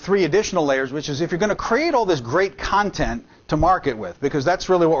 3 additional layers, which is if you're going to create all this great content to market with, because that's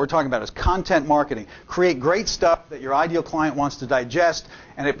really what we're talking about, is content marketing. Create great stuff that your ideal client wants to digest,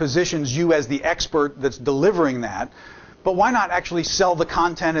 and it positions you as the expert that's delivering that. But why not actually sell the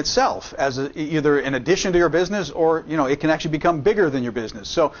content itself as either in addition to your business, or it can actually become bigger than your business.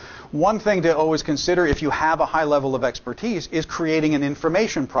 So one thing to always consider if you have a high level of expertise is creating an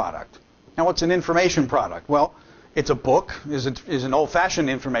information product. Now, what's an information product? Well, it's a book, is an old-fashioned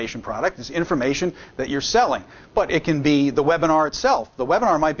information product. It's information that you're selling. But it can be the webinar itself. The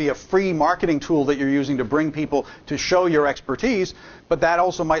webinar might be a free marketing tool that you're using to bring people to show your expertise, but that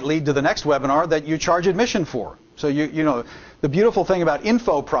also might lead to the next webinar that you charge admission for. So the beautiful thing about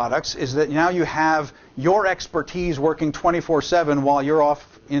info products is that now you have your expertise working 24/7 while you're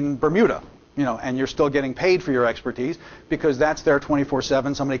off in Bermuda, and you're still getting paid for your expertise because that's there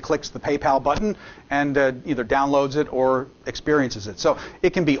 24/7. Somebody clicks the PayPal button and either downloads it or experiences it. So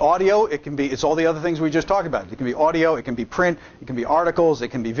it can be audio, it's all the other things we just talked about. It can be audio, it can be print, it can be articles, it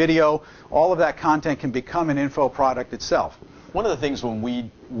can be video. All of that content can become an info product itself. One of the things when we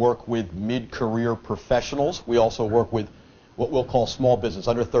work with mid-career professionals, we also work with what we'll call small business,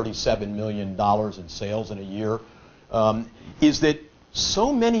 under $37 million in sales in a year, is that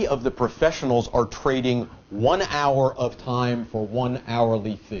so many of the professionals are trading 1 hour of time for 1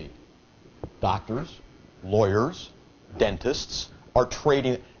 hourly fee. Doctors, lawyers, dentists are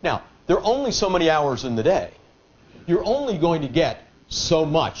trading. Now, there are only so many hours in the day. You're only going to get so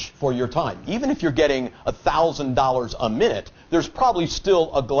much for your time. Even if you're getting $1,000 a minute, there's probably still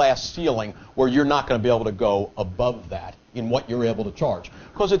a glass ceiling where you're not going to be able to go above that in what you're able to charge.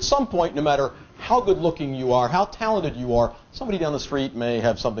 Because at some point, no matter how good looking you are, how talented you are, somebody down the street may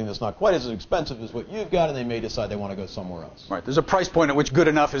have something that's not quite as expensive as what you've got, and they may decide they want to go somewhere else. Right. There's a price point at which good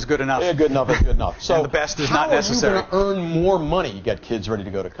enough is good enough. Yeah, good enough is good enough. So and the best is not necessary. How are you going to earn more money? You got kids ready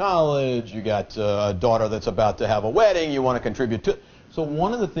to go to college. You got a daughter that's about to have a wedding. You want to contribute to. So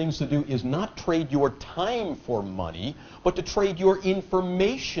one of the things to do is not trade your time for money, but to trade your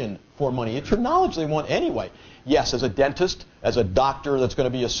information for money. It's your knowledge they want anyway. Yes, as a dentist, as a doctor that's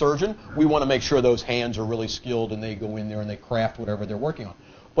going to be a surgeon, we want to make sure those hands are really skilled and they go in there and they craft whatever they're working on.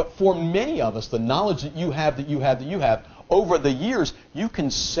 But for many of us, the knowledge that you have, over the years, you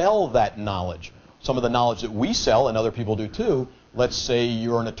can sell that knowledge. Some of the knowledge that we sell, and other people do too, let's say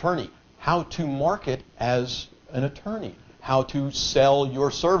you're an attorney, how to market as an attorney, how to sell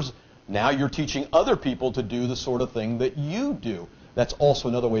your service. Now you're teaching other people to do the sort of thing that you do. That's also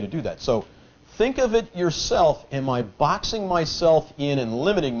another way to do that. So think of it yourself. Am I boxing myself in and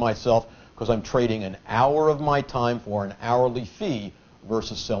limiting myself because I'm trading an hour of my time for an hourly fee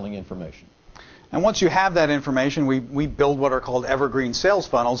versus selling information? And once you have that information, we build what are called evergreen sales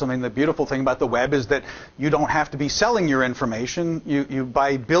funnels. I mean, the beautiful thing about the web is that you don't have to be selling your information. You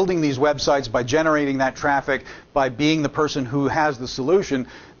by building these websites, by generating that traffic, by being the person who has the solution,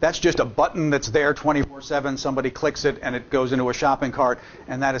 that's just a button that's there 24/7. Somebody clicks it and it goes into a shopping cart,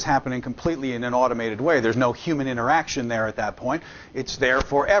 and that is happening completely in an automated way. There's no human interaction there at that point. It's there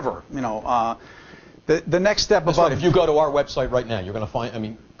forever. The next step above. Right. If you go to our website right now, you're going to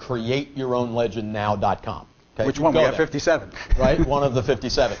find, createyourownlegendnow.com. Okay? Which one? We have 57. Right? One of the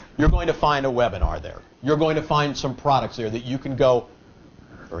 57. You're going to find a webinar there. You're going to find some products there that you can go,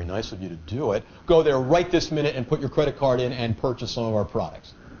 very nice of you to do it, go there right this minute and put your credit card in and purchase some of our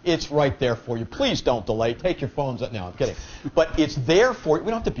products. It's right there for you. Please don't delay. Take your phones out. No, I'm kidding. But it's there for you. We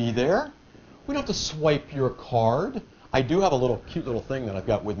don't have to be there. We don't have to swipe your card. I do have a cute little thing that I've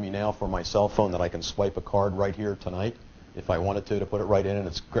got with me now for my cell phone that I can swipe a card right here tonight if I wanted to put it right in, and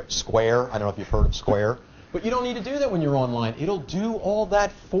it's Square. I don't know if you've heard of Square. But you don't need to do that when you're online. It'll do all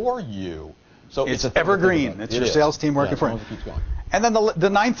that for you. So it's evergreen. It's your sales team working for you. And then the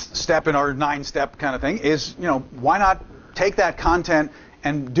ninth step in our 9-step kind of thing is, why not take that content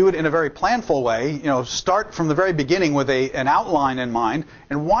and do it in a very planful way. Start from the very beginning with an outline in mind,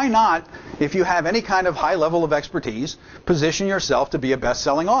 and why not, if you have any kind of high level of expertise, position yourself to be a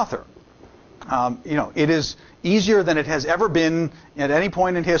best-selling author. It is easier than it has ever been at any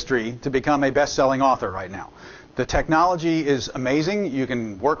point in history to become a best-selling author right now. The technology is amazing. You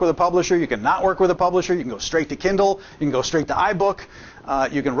can work with a publisher. You can not work with a publisher. You can go straight to Kindle. You can go straight to iBook.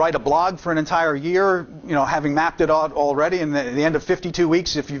 You can write a blog for an entire year, having mapped it out already. And at the end of 52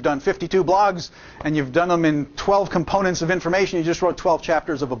 weeks, if you've done 52 blogs and you've done them in 12 components of information, you just wrote 12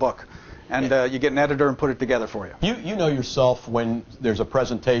 chapters of a book. And you get an editor and put it together for you. You know yourself when there's a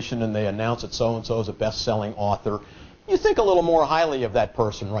presentation and they announce that so-and-so is a best-selling author. You think a little more highly of that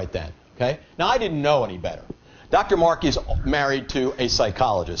person right then. Okay? Now, I didn't know any better. Dr. Marc is married to a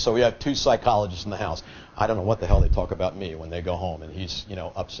psychologist, so we have 2 psychologists in the house. I don't know what the hell they talk about me when they go home, and he's,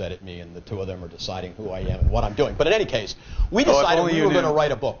 upset at me, and the 2 of them are deciding who I am and what I'm doing. But in any case, we decided we were going to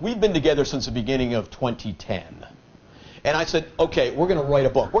write a book. We've been together since the beginning of 2010. And I said, okay, we're going to write a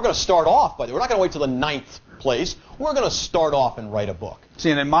book. We're going to start off, by the way. We're not going to wait till the 9th place. We're going to start off and write a book. See,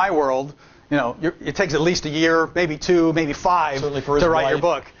 and in my world, it takes at least a year, maybe 2, maybe 5 to write your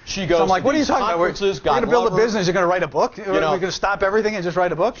book. She goes so I'm like, what are you talking about? We're going to build a business. You're going to write a book? We're going to stop everything and just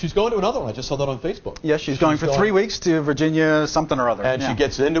write a book? She's going to another one. I just saw that on Facebook. Yes, she's going for 3 weeks to Virginia something or other. And she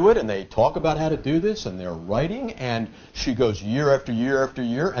gets into it, and they talk about how to do this, and they're writing, and she goes year after year after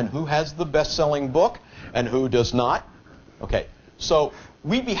year, and who has the best-selling book and who does not? Okay, so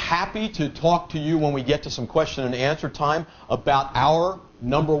we'd be happy to talk to you when we get to some question and answer time about our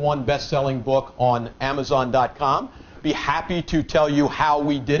 #1 best-selling book on Amazon.com. Be happy to tell you how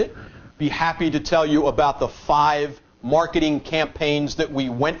we did it. Be happy to tell you about the 5 marketing campaigns that we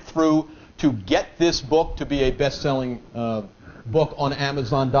went through to get this book to be a best-selling book on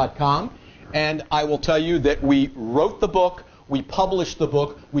Amazon.com. And I will tell you that we wrote the book, we published the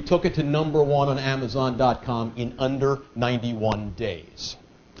book, we took it to #1 on Amazon.com in under 91 days.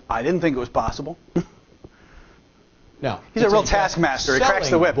 I didn't think it was possible. Now, he's a real taskmaster. He cracks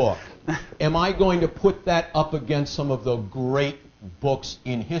the whip. Book. Am I going to put that up against some of the great books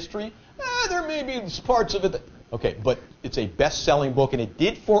in history? There may be parts of it that... Okay, but it's a best-selling book, and it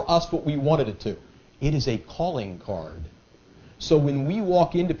did for us what we wanted it to. It is a calling card. So when we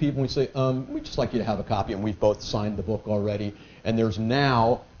walk into people and we say, we'd just like you to have a copy, and we've both signed the book already, and there's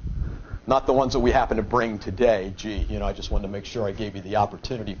now... Not the ones that we happen to bring today. Gee, I just wanted to make sure I gave you the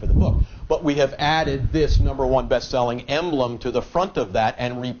opportunity for the book. But we have added this #1 best-selling emblem to the front of that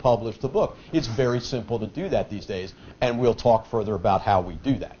and republished the book. It's very simple to do that these days, and we'll talk further about how we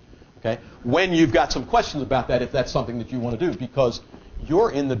do that. Okay? When you've got some questions about that, if that's something that you want to do, because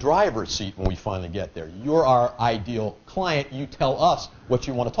you're in the driver's seat when we finally get there. You're our ideal client. You tell us what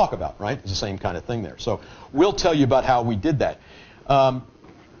you want to talk about, right? It's the same kind of thing there. So we'll tell you about how we did that.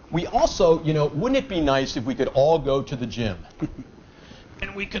 We also, wouldn't it be nice if we could all go to the gym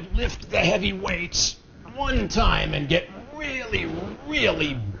and we could lift the heavy weights one time and get really,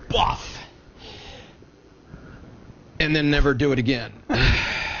 really buff and then never do it again?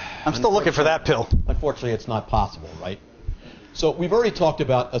 I'm still looking for that pill. Unfortunately, it's not possible, right? So we've already talked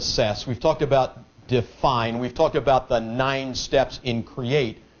about assess. We've talked about define. We've talked about the 9 steps in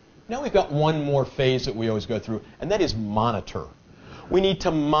create. Now we've got one more phase that we always go through, and that is monitor. We need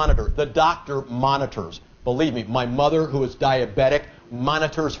to monitor. The doctor monitors. Believe me, my mother, who is diabetic,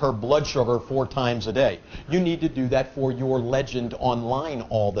 monitors her blood sugar 4 times a day. You need to do that for your legend online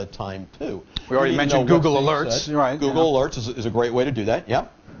all the time, too. We already mentioned Google Alerts. Right, Google Alerts is a great way to do that. Yeah.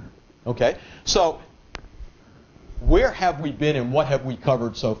 Okay. So where have we been and what have we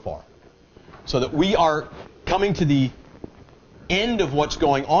covered so far? So that we are coming to the end of what's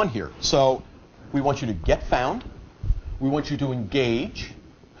going on here. So we want you to get found. We want you to engage.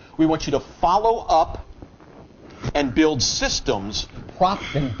 We want you to follow up and build systems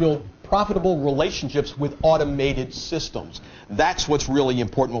and build profitable relationships with automated systems. That's what's really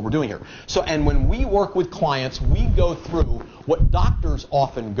important what we're doing here. So, and when we work with clients, we go through what doctors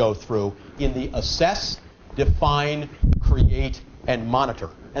often go through in the assess, define, create, and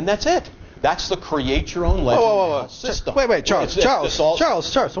monitor. And that's it. That's the create your own legend system. Wait, Charles. Charles,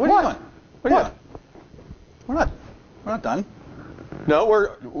 what are you doing? What are you doing? We're not done. No,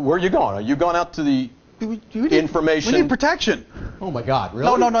 where are you going? Are you going out to the information? We need protection. Oh, my God,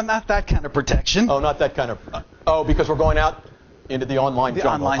 really? No, not that kind of protection. Oh, not that kind of... because we're going out into the online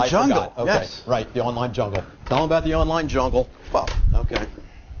jungle. The online jungle, okay, yes. Right, the online jungle. Tell them about the online jungle. Well, okay.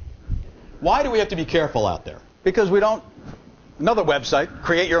 Why do we have to be careful out there? Because we don't... Another website,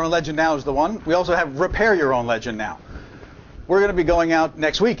 Create Your Own Legend Now is the one. We also have Repair Your Own Legend Now. We're going to be going out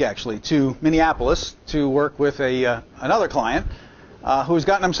next week, actually, to Minneapolis to work with another client who's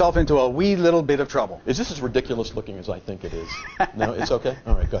gotten himself into a wee little bit of trouble. Is this as ridiculous looking as I think it is? No, it's okay?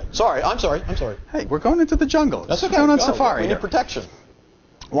 All right, good. I'm sorry. Hey, we're going into the jungle. That's okay. Going on safari. We need protection.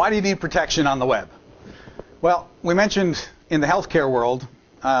 Why do you need protection on the web? Well, we mentioned in the healthcare world,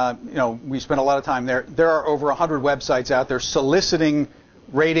 we spend a lot of time there. There are over 100 websites out there soliciting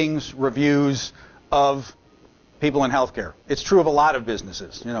ratings, reviews of people in healthcare. It's true of a lot of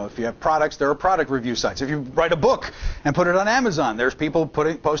businesses. If you have products, there are product review sites. If you write a book and put it on Amazon, there's people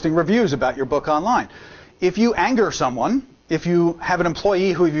posting reviews about your book online. If you anger someone, if you have an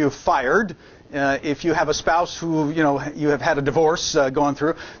employee who you've fired, if you have a spouse who you have had a divorce going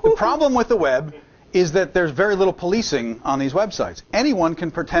through, the problem with the web is that there's very little policing on these websites. Anyone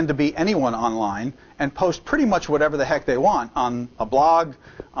can pretend to be anyone online and post pretty much whatever the heck they want on a blog,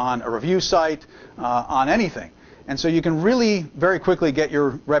 on a review site, on anything. And so you can really very quickly get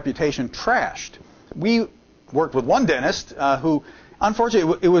your reputation trashed. We worked with one dentist who,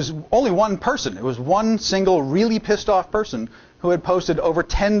 unfortunately, it was only one person. It was one single really pissed off person who had posted over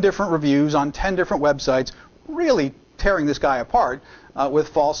 10 different reviews on 10 different websites, really tearing this guy apart with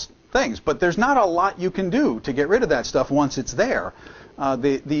false things. But there's not a lot you can do to get rid of that stuff once it's there. But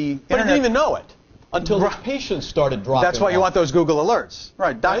he didn't even know it until his patients started dropping. That's why you want those Google alerts.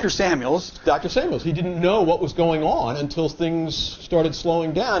 Right. Dr. Samuels. Dr. Samuels. He didn't know what was going on until things started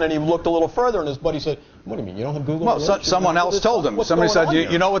slowing down, and he looked a little further, and his buddy said, "What do you mean? You don't have Google alerts?" Well, someone else told him. Somebody said,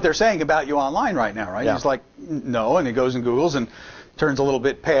 you know what they're saying about you online right now, right? Yeah. He's like, no, and he goes and Googles and turns a little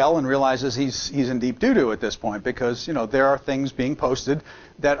bit pale and realizes he's in deep doo-doo at this point because, you know, there are things being posted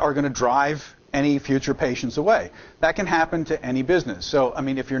that are going to drive any future patients away. That can happen to any business. So, I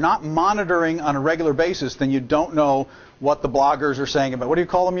mean, if you're not monitoring on a regular basis, then you don't know what the bloggers are saying about. What do you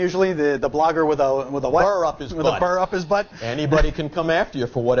call them usually? The blogger with a what? Burr up his butt. With a burr up his butt. Anybody can come after you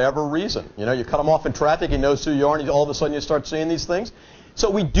for whatever reason. You know, you cut him off in traffic, he knows who you are, and all of a sudden you start seeing these things. So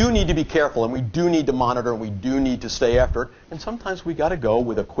we do need to be careful, and we do need to monitor, and we do need to stay after it. And sometimes we got to go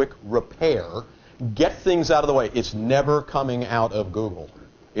with a quick repair, get things out of the way. It's never coming out of Google.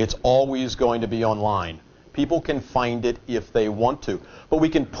 It's always going to be online. People can find it if they want to, but we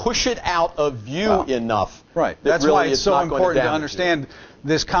can push it out of view enough. Right. That That's really why it's so important to damage understand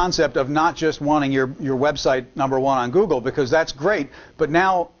this concept of not just wanting your website #1 on Google, because that's great, but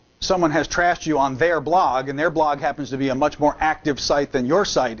now someone has trashed you on their blog, and their blog happens to be a much more active site than your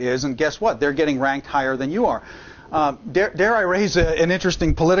site is, and guess what? They're getting ranked higher than you are. Dare I raise an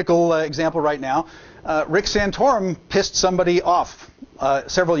interesting political example right now? Rick Santorum pissed somebody off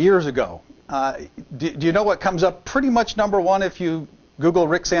several years ago. Do you know what comes up pretty much #1 if you Google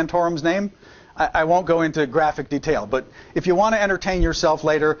Rick Santorum's name? I won't go into graphic detail, but if you want to entertain yourself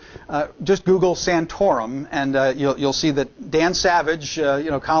later, just Google Santorum, and you'll see that Dan Savage,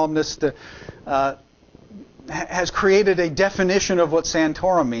 columnist, has created a definition of what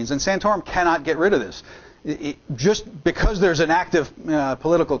Santorum means, and Santorum cannot get rid of this. Just because there's an active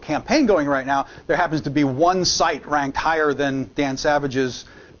political campaign going right now, there happens to be one site ranked higher than Dan Savage's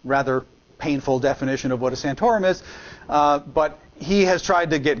rather painful definition of what a Santorum is, but he has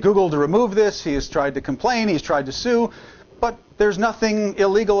tried to get Google to remove this. He has tried to complain. He's tried to sue, but there's nothing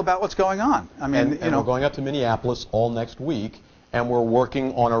illegal about what's going on. I mean, and we're going up to Minneapolis all next week, and we're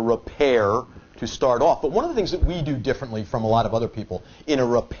working on a repair to start off. But one of the things that we do differently from a lot of other people in a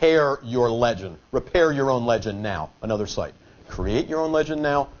repair your legend, repair your own legend now, another site. Create your own legend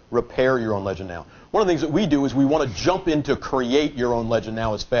now, repair your own legend now. One of the things that we do is we want to jump into create your own legend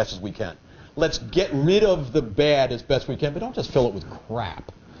now as fast as we can. Let's get rid of the bad as best we can, but don't just fill it with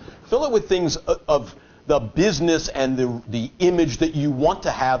crap. Fill it with things of the business and the image that you want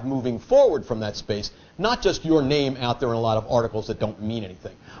to have moving forward from that space, not just your name out there in a lot of articles that don't mean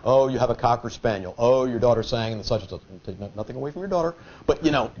anything. Oh, you have a Cocker Spaniel. Oh, your daughter sang and such and such. Take nothing away from your daughter. But,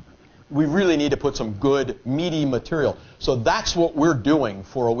 we really need to put some good, meaty material. So that's what we're doing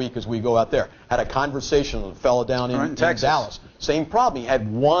for a week as we go out there. Had a conversation with a fellow down in Dallas. Same problem. He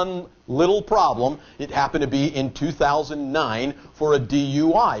had one little problem. It happened to be in 2009 for a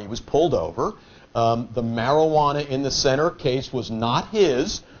DUI. He was pulled over. The marijuana in the center case was not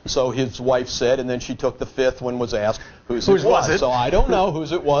his, so his wife said, and then she took the fifth when was asked whose it was. So I don't know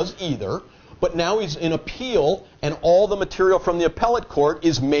whose it was either. But now he's in appeal, and all the material from the appellate court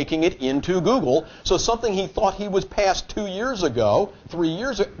is making it into Google. So something he thought he was past 2 years ago, 3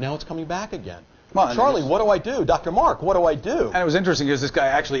 years ago, now it's coming back again. Well, Charlie, what do I do? Dr. Mark, what do I do? And it was interesting because this guy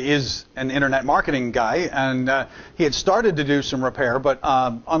actually is an internet marketing guy, and he had started to do some repair, but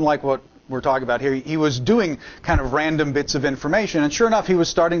unlike what we're talking about here, he was doing kind of random bits of information, and sure enough, he was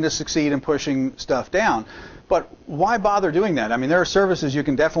starting to succeed in pushing stuff down. But why bother doing that? I mean, there are services you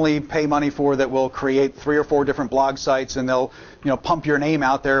can definitely pay money for that will create 3 or 4 different blog sites, and they'll pump your name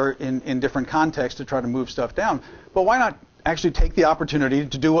out there in different contexts to try to move stuff down. But why not actually take the opportunity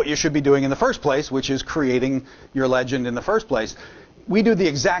to do what you should be doing in the first place, which is creating your legend in the first place? We do the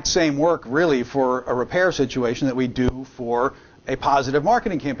exact same work, really, for a repair situation that we do for a positive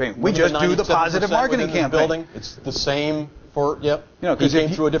marketing campaign. We just do the positive marketing campaign. It's the same for, yep. You know, he 'cause came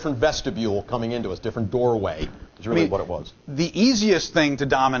if through a different vestibule coming into us, different doorway. Is really what it was. The easiest thing to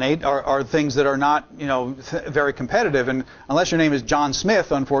dominate are things that are not, you know, very competitive. And unless your name is John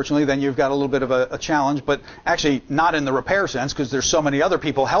Smith, unfortunately, then you've got a little bit of a challenge. But actually, not in the repair sense, because there's so many other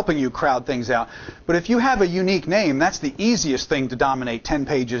people helping you crowd things out. But if you have a unique name, that's the easiest thing to dominate 10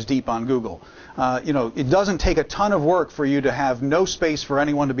 pages deep on Google. You know, it doesn't take a ton of work for you to have no space for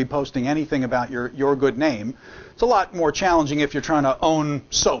anyone to be posting anything about your good name. It's a lot more challenging if you're trying to own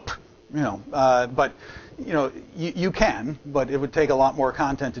soap, you know. But you know, you can, but it would take a lot more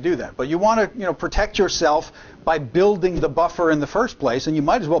content to do that. But you want to, you know, protect yourself by building the buffer in the first place, and you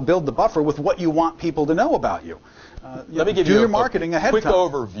might as well build the buffer with what you want people to know about you. Let me give do you your marketing ahead of quick time.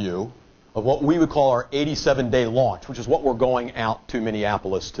 overview of what we would call our 87-day launch, which is what we're going out to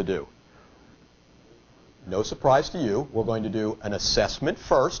Minneapolis to do. No surprise to you, we're going to do an assessment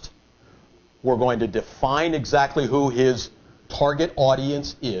first. We're going to define exactly who his target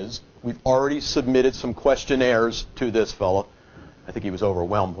audience is. We've already submitted some questionnaires to this fellow. I think he was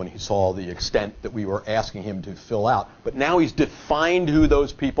overwhelmed when he saw the extent that we were asking him to fill out. But now he's defined who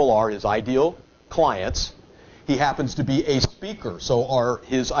those people are, his ideal clients. He happens to be a speaker, so are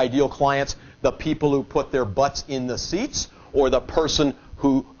his ideal clients the people who put their butts in the seats or the person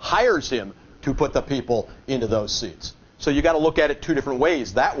who hires him to put the people into those seats? So you got to look at it two different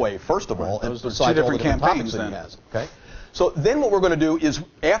ways that way, first of all, and Those are besides two all the different different campaigns topics that he then. has. Okay? So then what we're going to do is,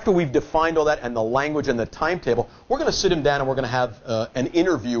 after we've defined all that and the language and the timetable, we're going to sit him down and we're going to have an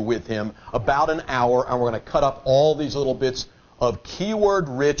interview with him about an hour, and we're going to cut up all these little bits of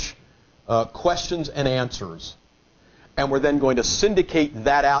keyword-rich questions and answers. And we're then going to syndicate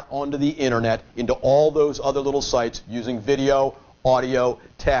that out onto the internet into all those other little sites using video, audio,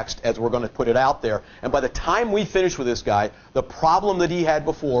 text, as we're going to put it out there. And by the time we finish with this guy, the problem that he had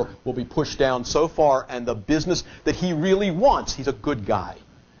before will be pushed down so far, and the business that he really wants, he's a good guy.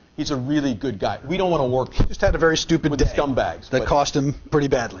 He's a really good guy. We don't want to work Just had a very stupid with day scumbags. that but cost him pretty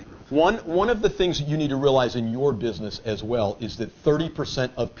badly. one of the things that you need to realize in your business as well is that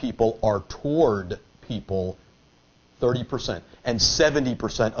 30% of people are toward people, 30%, and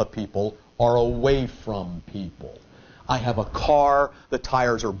 70% of people are away from people. I have a car, the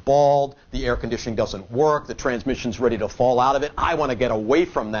tires are bald, the air conditioning doesn't work, the transmission's ready to fall out of it. I want to get away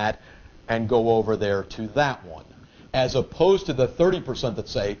from that and go over there to that one. As opposed to the 30% that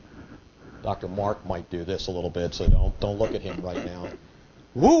say, Dr. Mark might do this a little bit, so don't look at him right now.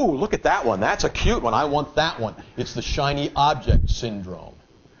 Woo, look at that one. That's a cute one. I want that one. It's the shiny object syndrome.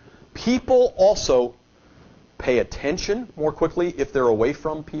 People also pay attention more quickly if they're away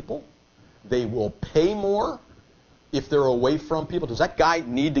from people. They will pay more if they're away from people. Does that guy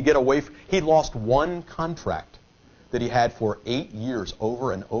need to get away from? He lost one contract that he had for 8 years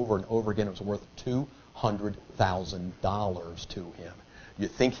over and over and over again. It was worth $200,000 to him. You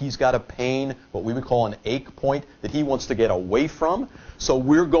think he's got a pain, what we would call an ache point, that he wants to get away from? So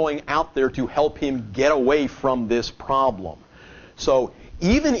we're going out there to help him get away from this problem. So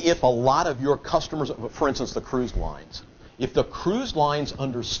even if a lot of your customers, for instance, the cruise lines, if the cruise lines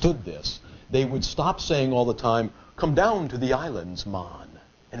understood this, they would stop saying all the time, come down to the islands, man,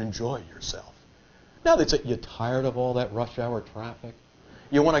 and enjoy yourself. Now they'd say, you tired of all that rush hour traffic?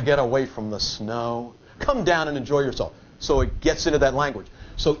 You want to get away from the snow? Come down and enjoy yourself. So it gets into that language.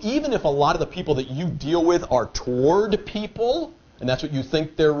 So even if a lot of the people that you deal with are toward people, and that's what you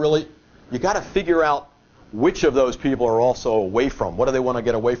think they're really, you got to figure out which of those people are also away from. What do they want to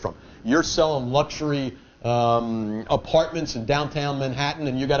get away from? You're selling luxury apartments in downtown Manhattan,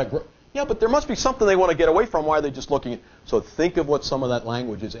 and you got to, yeah, but there must be something they want to get away from. Why are they just looking? So think of what some of that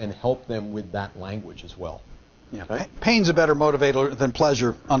language is and help them with that language as well. Yeah. Okay? Pain's a better motivator than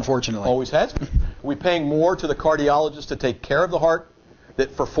pleasure, unfortunately. Always has. We're paying more to the cardiologist to take care of the heart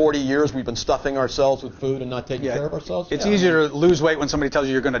that for 40 years we've been stuffing ourselves with food and not taking care of ourselves. It's easier to lose weight when somebody tells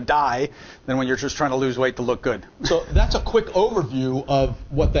you you're going to die than when you're just trying to lose weight to look good. So that's a quick overview of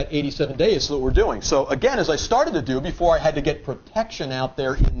what that 87 days that we're doing. So again, as I started to do before I had to get protection out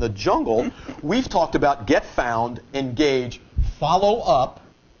there in the jungle, we've talked about get found, engage, follow up,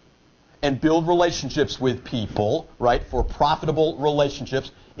 and build relationships with people, right, for profitable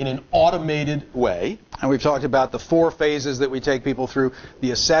relationships in an automated way. And we've talked about the 4 phases that we take people through.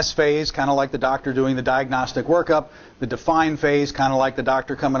 The assess phase, kind of like the doctor doing the diagnostic workup. The define phase, kind of like the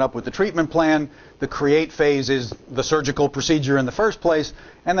doctor coming up with the treatment plan. The create phase is the surgical procedure in the first place.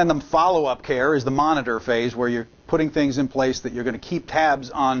 And then the follow-up care is the monitor phase, where you're putting things in place that you're going to keep tabs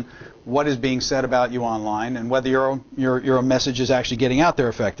on what is being said about you online and whether your message is actually getting out there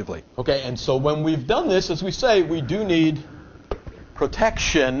effectively. Okay, and so when we've done this, as we say, we do need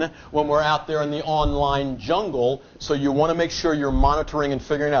protection when we're out there in the online jungle. So you want to make sure you're monitoring and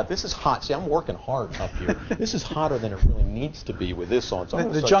figuring out. This is hot. See, I'm working hard up here. This is hotter than it really needs to be with this on. So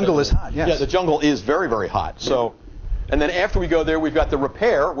the jungle is hot, yes. Yeah, the jungle is very, very hot. So, and then after we go there, we've got the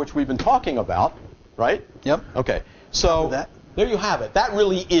repair, which we've been talking about, right? Yep. Okay. So there you have it. That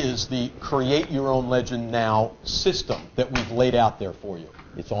really is the Create Your Own Legend Now system that we've laid out there for you.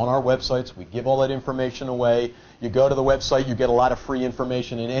 It's on our websites. We give all that information away. You go to the website, you get a lot of free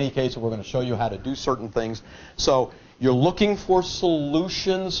information. In any case, we're going to show you how to do certain things. So you're looking for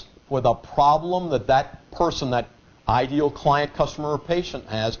solutions for the problem that that person, that ideal client, customer, or patient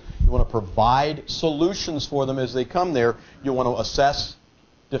has. You want to provide solutions for them as they come there. You want to assess,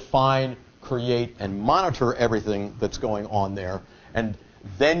 define, create, and monitor everything that's going on there. And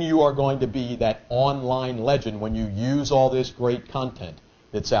then you are going to be that online legend when you use all this great content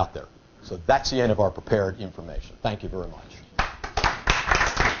that's out there. So that's the end of our prepared information. Thank you very much.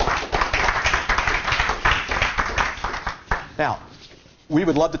 Now, we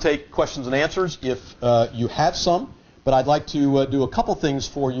would love to take questions and answers if you have some, but I'd like to do a couple things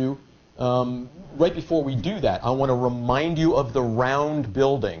for you. Right before we do that, I want to remind you of the round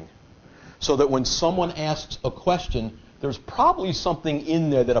building so that when someone asks a question, there's probably something in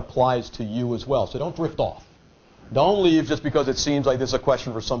there that applies to you as well. So don't drift off. Don't leave just because it seems like this is a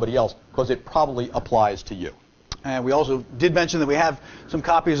question for somebody else, because it probably applies to you. And we also did mention that we have some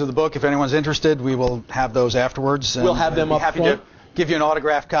copies of the book. If anyone's interested, we will have those afterwards. We'll have them up front. Happy to give you an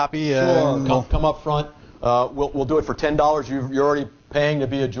autographed copy. Sure. Come up front. We'll do it for $10. You're already paying to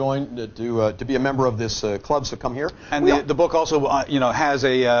be to be a member of this club, so come here. And the book also has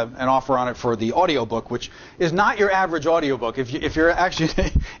an offer on it for the audiobook, which is not your average audiobook. If you're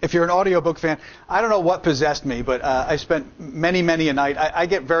an audiobook fan, I don't know what possessed me, but I spent many a night. I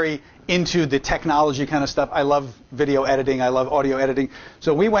get very into the technology kind of stuff. I love video editing. I love audio editing.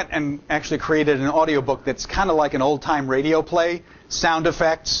 So we went and actually created an audiobook that's kind of like an old-time radio play. Sound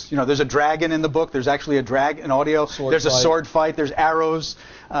effects. There's a dragon in the book. There's actually a dragon in audio. There's a sword fight. There's arrows.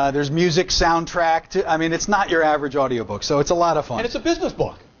 There's music soundtrack. I mean, it's not your average audiobook. So it's a lot of fun. And it's a business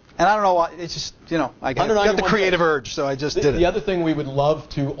book. And I don't know why. It's just, I got the creative urge, so I just did it. The other thing we would love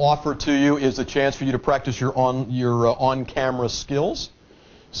to offer to you is a chance for you to practice your on-camera skills.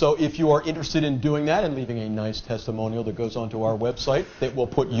 So if you are interested in doing that and leaving a nice testimonial that goes onto our website, that will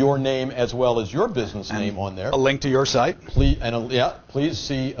put your name as well as your business name on there. A link to your site. Please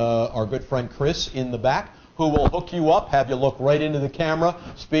see our good friend Chris in the back, who will hook you up, have you look right into the camera,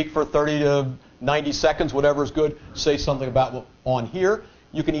 speak for 30 to 90 seconds, whatever is good, say something about on here.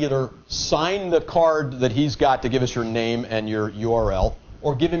 You can either sign the card that he's got to give us your name and your URL,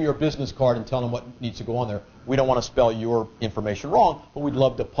 or give him your business card and tell him what needs to go on there. We don't want to spell your information wrong, but we'd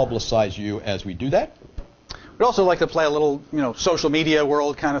love to publicize you as we do that. We'd also like to play a little, social media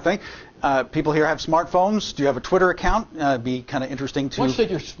world kind of thing. People here have smartphones. Do you have a Twitter account? It'd be kind of interesting to... Why don't you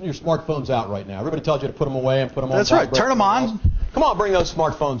take your smartphones out right now? Everybody tells you to put them away and put them on. That's right. Turn them on. Come on, bring those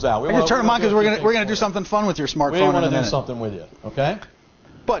smartphones out. We're going to turn them on because we're going to do something fun with your smartphone. We want to do something with you, okay?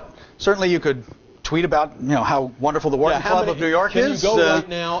 But certainly you could tweet about how wonderful the Wharton Club of New York is. Can you go right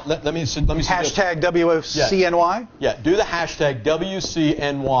now? Let me see. Hashtag WCNY. Yeah, do the hashtag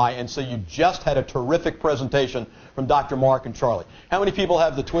WCNY and say you just had a terrific presentation from Dr. Mark and Charlie. How many people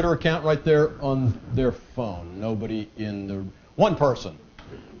have the Twitter account right there on their phone? Nobody in the... One person.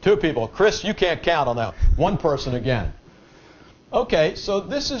 Two people. Chris, you can't count on that. One person again. Okay, so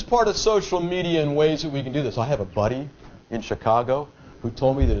this is part of social media and ways that we can do this. I have a buddy in Chicago who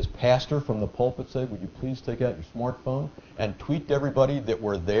told me that his pastor from the pulpit said, would you please take out your smartphone and tweet to everybody that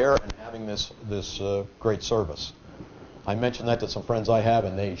we're there and having this great service. I mentioned that to some friends I have,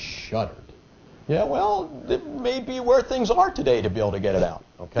 and they shuddered. Yeah, well, it may be where things are today to be able to get it out.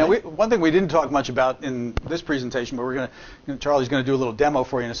 Okay. Now, one thing we didn't talk much about in this presentation, but Charlie's going to do a little demo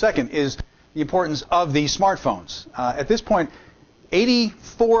for you in a second, is the importance of these smartphones. At this point,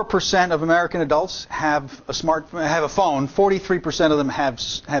 84% of American adults have a phone. 43% of them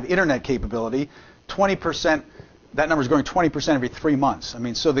have internet capability. 20%, that number is growing 20% every 3 months. I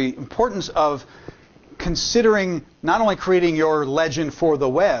mean, so the importance of considering not only creating your legend for the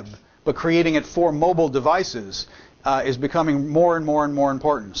web, but creating it for mobile devices is becoming more and more and more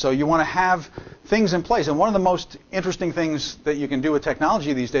important. So you want to have things in place. And one of the most interesting things that you can do with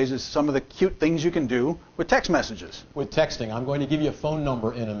technology these days is some of the cute things you can do with text messages. With texting. I'm going to give you a phone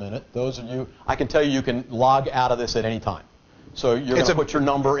number in a minute. Those of you, I can tell you can log out of this at any time. So you're going to put your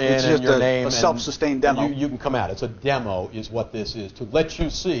number in and your name. It's just a self-sustained demo. You can come out. It's a demo is what this is, to let you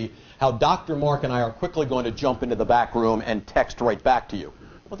see how Dr. Mark and I are quickly going to jump into the back room and text right back to you.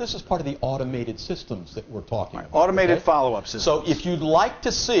 Well, this is part of the automated systems that we're talking about. Automated okay? follow-up systems. So if you'd like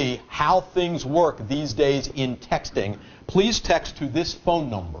to see how things work these days in texting, please text to this phone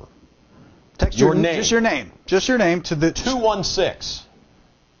number. Text your name. Just your name. Just your name to the 216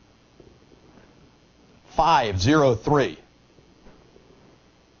 503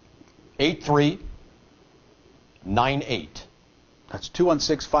 8398. That's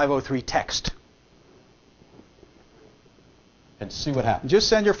 216-503-TEXT. And see what happens. Just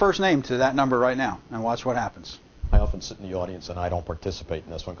send your first name to that number right now and watch what happens. I often sit in the audience and I don't participate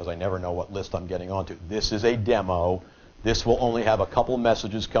in this one because I never know what list I'm getting onto. This is a demo. This will only have a couple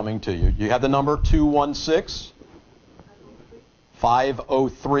messages coming to you. You have the number 216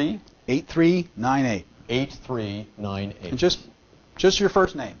 503 8398. 8398. And just your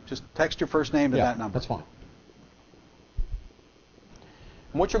first name. Just text your first name to that number. That's fine.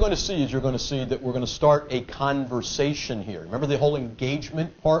 And what you're going to see is you're going to see that we're going to start a conversation here. Remember the whole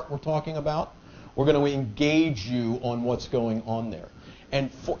engagement part we're talking about? We're going to engage you on what's going on there.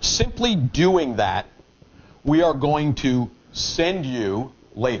 And for simply doing that, we are going to send you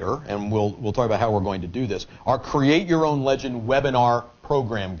later, and we'll talk about how we're going to do this, our Create Your Own Legend webinar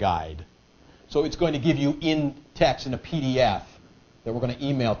program guide. So it's going to give you in text in a PDF that we're going to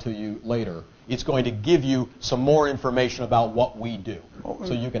email to you later. It's going to give you some more information about what we do,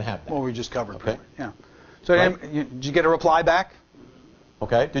 so you can have that. Well, we just covered. Okay. Yeah. So Right. did you get a reply back?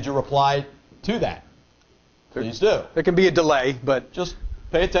 Okay. Did you reply to that? Please do. There can be a delay, but Just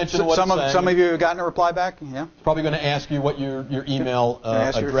pay attention to what it's saying. some of you have gotten a reply back. Yeah. Probably going to ask you what your email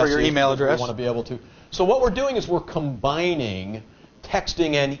ask you address for your is, email because address. We want to be able to. So what we're doing is we're combining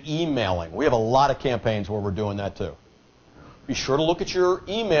texting and emailing. We have a lot of campaigns where we're doing that too. Be sure to look at your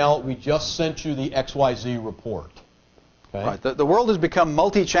email. We just sent you the XYZ report. Okay? Right. The world has become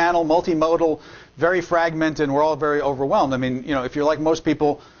multi-channel, multimodal, very fragmented, and we're all very overwhelmed. I mean, if you're like most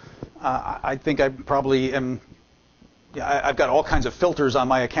people, I think I probably am. Yeah, I've got all kinds of filters on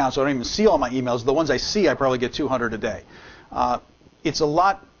my account, so I don't even see all my emails. The ones I see, I probably get 200 a day. It's a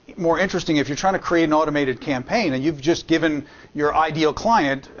lot more interesting if you're trying to create an automated campaign and you've just given your ideal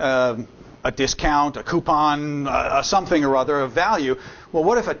client a discount, a coupon, something or other of value. Well,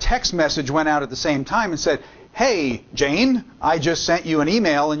 what if a text message went out at the same time and said, hey, Jane, I just sent you an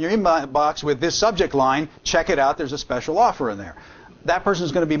email in your inbox with this subject line. Check it out. There's a special offer in there. That person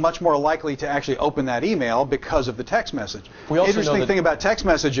is going to be much more likely to actually open that email because of the text message. We also Interesting thing about text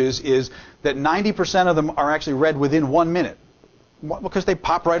messages is that 90% of them are actually read within 1 minute because they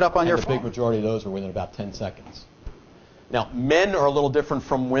pop right up on your the phone. big majority of those are within about 10 seconds. Now, men are a little different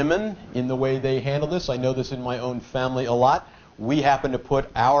from women in the way they handle this. I know this in my own family a lot. We happen to put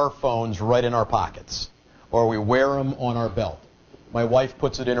our phones right in our pockets, or we wear them on our belt. My wife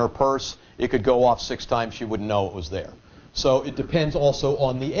puts it in her purse. It could go off 6 times. She wouldn't know it was there. So it depends also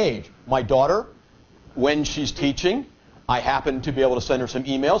on the age. My daughter, when she's teaching, I happen to be able to send her some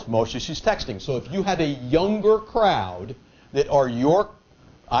emails. Mostly she's texting. So if you have a younger crowd that are your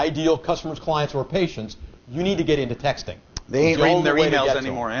ideal customers, clients, or patients, you need to get into texting. They ain't It's the reading only their way to emails get to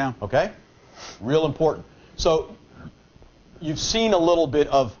anymore, them. yeah. Okay? Real important. So you've seen a little bit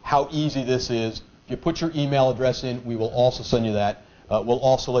of how easy this is. If you put your email address in, we will also send you that. We'll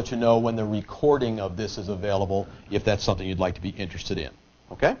also let you know when the recording of this is available if that's something you'd like to be interested in.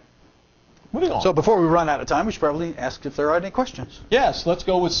 Okay? Moving on. So before we run out of time, we should probably ask if there are any questions. Yes, let's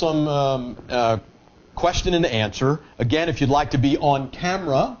go with some question and answer. Again, if you'd like to be on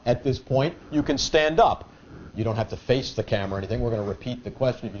camera at this point, you can stand up. You don't have to face the camera or anything. We're going to repeat the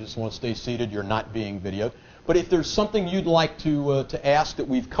question. If you just want to stay seated, you're not being videoed. But if there's something you'd like to ask that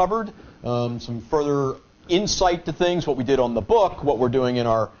we've covered, some further insight to things, what we did on the book, what we're doing in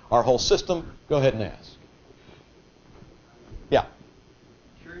our whole system, go ahead and ask. Yeah.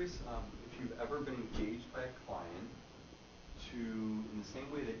 Curious if you've ever been engaged by a client to, in the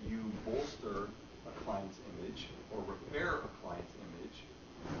same way that you bolster a client's image or repair a client's image,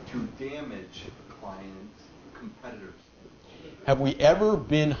 to damage a client's competitor's image. Have we ever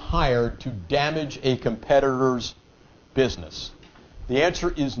been hired to damage a competitor's business? The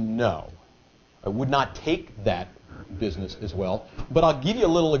answer is no. I would not take that business as well. But I'll give you a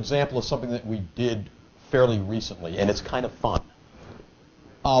little example of something that we did fairly recently, and it's kind of fun.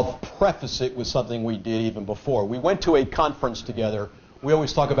 I'll preface it with something we did even before. We went to a conference together. We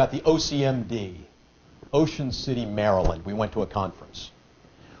always talk about the OCMD, Ocean City, Maryland. We went to a conference.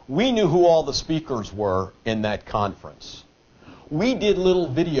 We knew who all the speakers were in that conference. We did little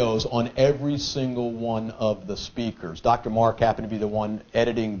videos on every single one of the speakers. Dr. Marc happened to be the one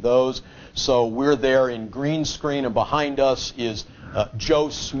editing those. So we're there in green screen, and behind us is Joe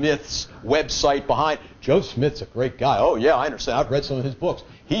Smith's website behind. Joe Smith's a great guy. Oh, yeah, I understand. I've read some of his books.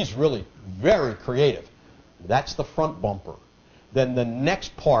 He's really very creative. That's the front bumper. Then the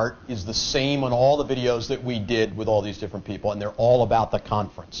next part is the same on all the videos that we did with all these different people, and they're all about the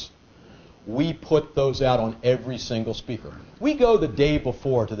conference. We put those out on every single speaker. We go the day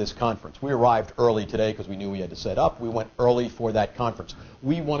before to this conference. We arrived early today because we knew we had to set up. We went early for that conference.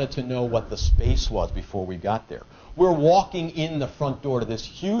 We wanted to know what the space was before we got there. We're walking in the front door to this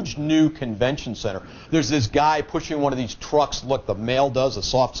huge new convention center. There's this guy pushing one of these trucks, look, the mail does, the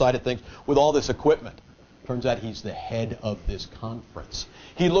soft-sided things, with all this equipment. Turns out he's the head of this conference.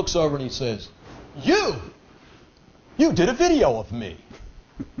 He looks over and he says, You did a video of me.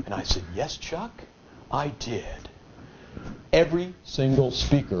 And I said, yes, Chuck, I did. Every single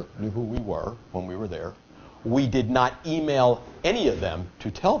speaker knew who we were when we were there. We did not email any of them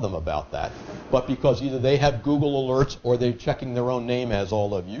to tell them about that, but because either they have Google alerts or they're checking their own name, as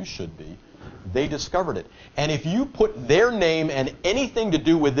all of you should be, they discovered it. And if you put their name and anything to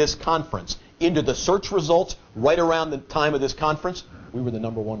do with this conference into the search results right around the time of this conference, we were the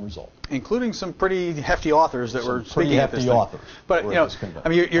 #1 result, including some pretty hefty authors that were speaking at this thing. Authors. But I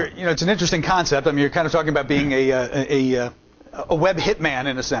mean, it's an interesting concept. I mean, you're kind of talking about being a web hitman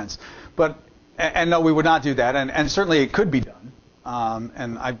in a sense. But and no, we would not do that. And certainly it could be done.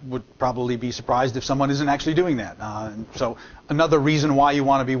 And I would probably be surprised if someone isn't actually doing that. So another reason why you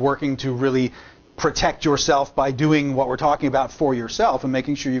want to be working to really protect yourself by doing what we're talking about for yourself and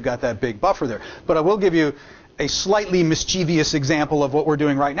making sure you've got that big buffer there. But I will give you a slightly mischievous example of what we're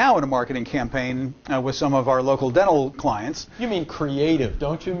doing right now in a marketing campaign with some of our local dental clients. You mean creative,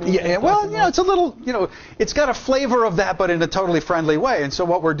 don't you? Yeah, well, it's a little, it's got a flavor of that, but in a totally friendly way. And so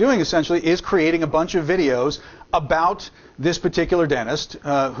what we're doing essentially is creating a bunch of videos about this particular dentist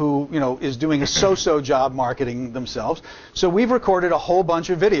who, is doing a so-so job marketing themselves. So we've recorded a whole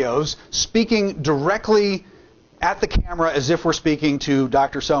bunch of videos speaking directly at the camera as if we're speaking to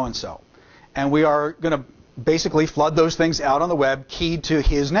Dr. So-and-so. And we are going to basically flood those things out on the web keyed to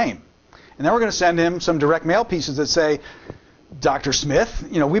his name. And then we're going to send him some direct mail pieces that say, Dr. Smith,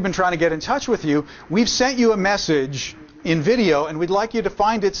 we've been trying to get in touch with you. We've sent you a message in video, and we'd like you to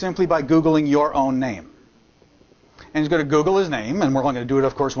find it simply by Googling your own name. And he's going to Google his name, and we're only going to do it,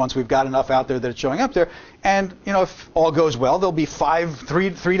 of course, once we've got enough out there that it's showing up there. And, if all goes well, there'll be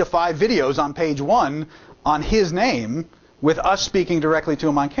three to five videos on page 1 on his name with us speaking directly to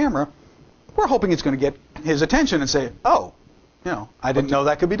him on camera. We're hoping it's going to get his attention and say, oh, I didn't know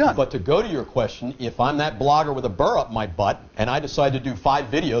that could be done. But to go to your question, if I'm that blogger with a burr up my butt and I decide to do 5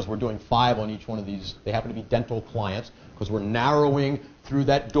 videos, we're doing 5 on each one of these. They happen to be dental clients because we're narrowing through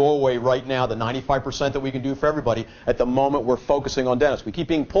that doorway right now, the 95% that we can do for everybody. At the moment, we're focusing on dentists. We keep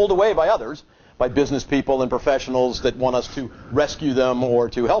being pulled away by others, by business people and professionals that want us to rescue them or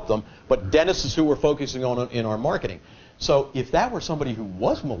to help them. But dentists is who we're focusing on in our marketing. So if that were somebody who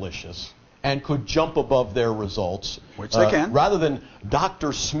was malicious and could jump above their results, which they can, rather than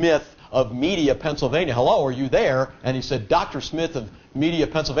Dr. Smith of Media, Pennsylvania, hello, are you there? And he said, Dr. Smith of Media,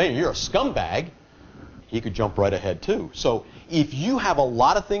 Pennsylvania, you're a scumbag. He could jump right ahead too. So if you have a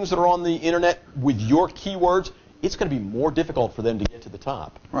lot of things that are on the internet with your keywords, it's going to be more difficult for them to get to the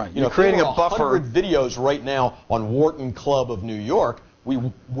top. Right. You're creating a buffer. 100 videos right now on Wharton Club of New York, we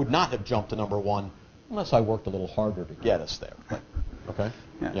would not have jumped to #1 unless I worked a little harder to get us there. Okay?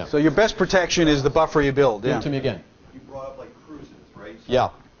 Yeah. So your best protection is the buffer you build. Give it to me again. You brought up like cruises, right? So yeah.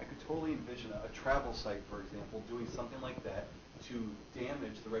 I could totally envision a travel site, for example, doing something like that to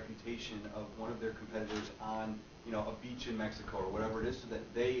damage the reputation of one of their competitors on, a beach in Mexico or whatever it is, so that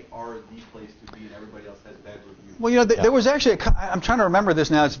they are the place to be and everybody else has bad reviews. Well, there was actually I'm trying to remember this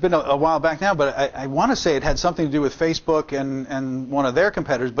now. It's been a while back now, but I want to say it had something to do with Facebook and one of their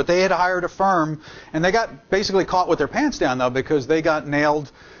competitors. But they had hired a firm, and they got basically caught with their pants down, though, because they got nailed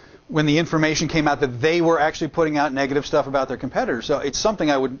when the information came out that they were actually putting out negative stuff about their competitors. So it's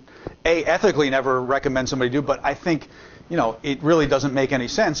something I would, ethically never recommend somebody do, but I think it really doesn't make any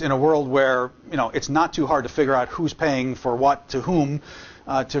sense in a world where, it's not too hard to figure out who's paying for what to whom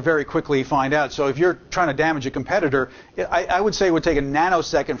to very quickly find out. So if you're trying to damage a competitor, I would say it would take a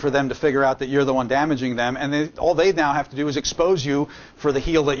nanosecond for them to figure out that you're the one damaging them, and all they now have to do is expose you for the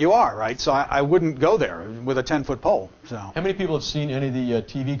heel that you are, right? So I wouldn't go there with a 10-foot pole. So how many people have seen any of the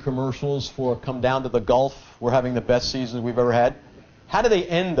TV commercials for Come Down to the Gulf? We're having the best season we've ever had. How do they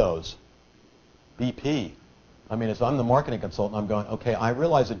end those? BP. I mean, as I'm the marketing consultant, I'm going, okay, I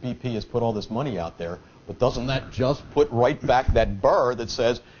realize that BP has put all this money out there, but doesn't that just put right back that burr that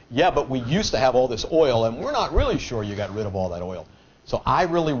says, yeah, but we used to have all this oil, and we're not really sure you got rid of all that oil. So I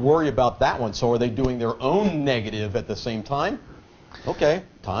really worry about that one. So are they doing their own negative at the same time? Okay,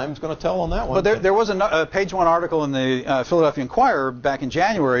 time's going to tell on that one. But there was a page one article in the Philadelphia Inquirer back in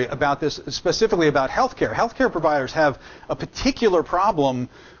January about this, specifically about healthcare. Healthcare providers have a particular problem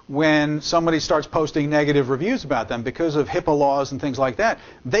when somebody starts posting negative reviews about them because of HIPAA laws and things like that.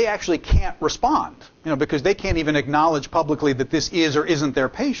 They actually can't respond, because they can't even acknowledge publicly that this is or isn't their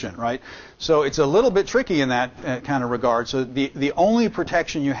patient, right? So it's a little bit tricky in that kind of regard. So the only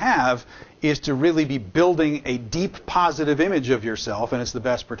protection you have is to really be building a deep positive image of yourself, and it's the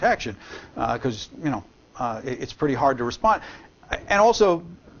best protection because it's pretty hard to respond. And also,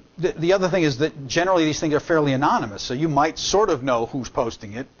 the other thing is that generally these things are fairly anonymous, so you might sort of know who's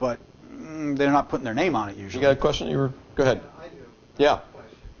posting it, but they're not putting their name on it usually. You got a question? Go ahead. Yeah, I do. Yeah.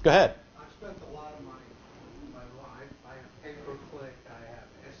 Go ahead. I've spent a lot of money in my life. I have pay-per-click. I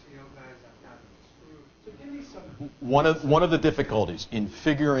have SEO guys. I've gotten screwed. So give me some. One of the difficulties in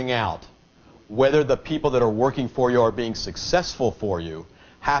figuring out whether the people that are working for you are being successful for you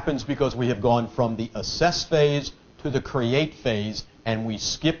happens because we have gone from the assess phase to the create phase, and we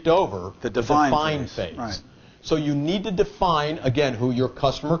skipped over the define phase. Right. So you need to define, again, who your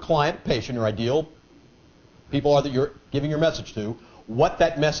customer, client, patient, your ideal people are that you're giving your message to, what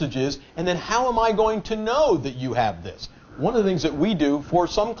that message is, and then how am I going to know that you have this? One of the things that we do for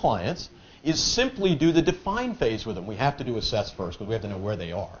some clients is simply do the define phase with them. We have to do assess first because we have to know where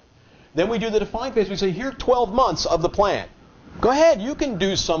they are. Then we do the define phase. We say, here are 12 months of the plan. Go ahead. You can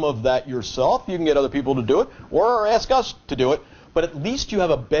do some of that yourself. You can get other people to do it or ask us to do it. But at least you have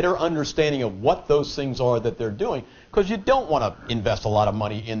a better understanding of what those things are that they're doing, because you don't want to invest a lot of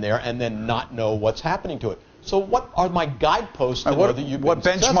money in there and then not know what's happening to it. So what are my guideposts to know that you've been What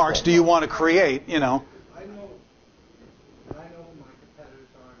benchmarks successful? do you want to create, I know who my competitors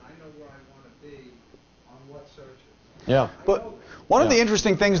are, and I know where I want to be on what searches. Yeah. But one of the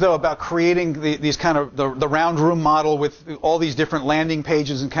interesting things, though, about creating these kind of the round room model with all these different landing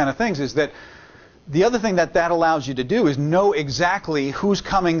pages and kind of things is that the other thing that allows you to do is know exactly who's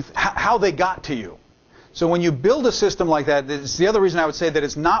coming, how they got to you. So when you build a system like that, it's the other reason I would say that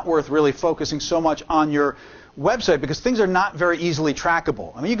it's not worth really focusing so much on your website, because things are not very easily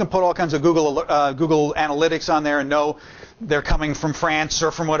trackable. I mean, you can put all kinds of Google Analytics on there and know they're coming from France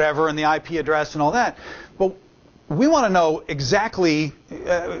or from whatever and the IP address and all that. But we want to know exactly,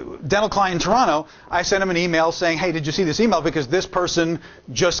 dental client in Toronto, I sent him an email saying, hey, did you see this email? Because this person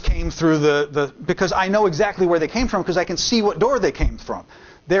just came through because I know exactly where they came from because I can see what door they came from.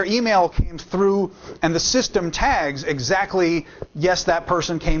 Their email came through, and the system tags exactly, yes, that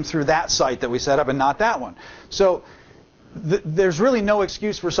person came through that site that we set up and not that one. So there's really no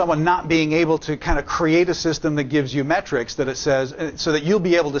excuse for someone not being able to kind of create a system that gives you metrics that it says, so that you'll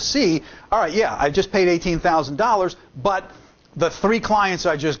be able to see, all right, yeah, I just paid $18,000, but the 3 clients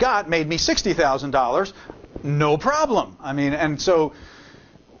I just got made me $60,000. No problem. I mean, and so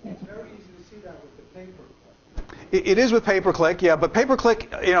It's very easy to see that with the pay-per-click. it is with pay-per-click, yeah, but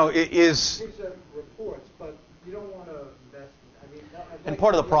pay-per-click, it is. It gives them reports, but you don't want to invest. I mean, And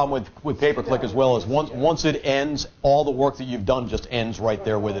part of the problem with pay-per-click as well is once it ends, all the work that you've done just ends right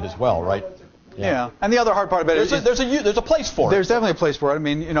there with it as well, right? Yeah. And the other hard part about it is there's a place for it. There's definitely a place for it. I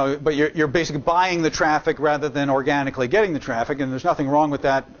mean, but you're basically buying the traffic rather than organically getting the traffic, and there's nothing wrong with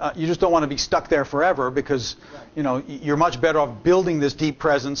that. You just don't want to be stuck there forever because, you're much better off building this deep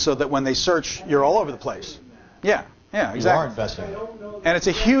presence so that when they search, you're all over the place. Yeah, exactly. You are investing. And it's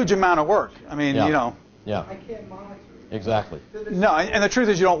a huge amount of work. I mean, Yeah. I can't monitor it. Exactly. No, and the truth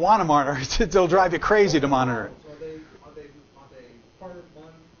is you don't want to monitor it. It'll drive you crazy to monitor it. Are they part of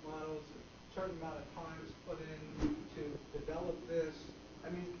one models, a certain amount of time is put in to develop this? I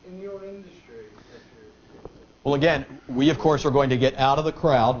mean, in your industry, Well, again, we, of course, are going to get out of the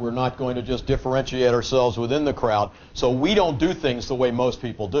crowd. We're not going to just differentiate ourselves within the crowd. So we don't do things the way most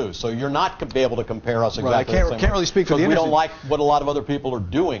people do. So you're not going to be able to compare us exactly Right, the same can't way. really speak for the Because we industry. don't like what a lot of other people are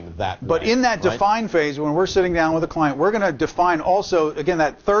doing that But way, in that right? define phase, when we're sitting down with a client, we're going to define also, again,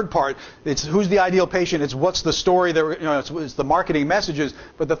 that third part. It's who's the ideal patient. It's what's the story. It's the marketing messages.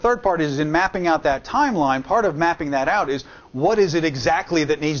 But the third part is in mapping out that timeline. Part of mapping that out is what is it exactly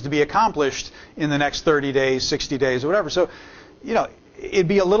that needs to be accomplished in the next 30 days, 60 days, or whatever. So, it'd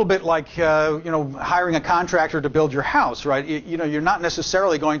be a little bit like, hiring a contractor to build your house, right? You're not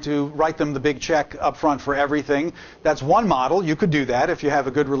necessarily going to write them the big check up front for everything. That's one model. You could do that if you have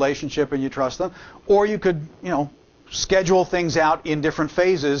a good relationship and you trust them. Or you could, schedule things out in different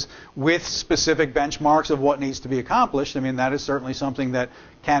phases with specific benchmarks of what needs to be accomplished. I mean, that is certainly something that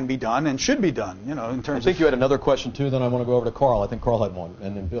can be done and should be done, in terms of... I think you had another question, too. Then I want to go over to Carl. I think Carl had one,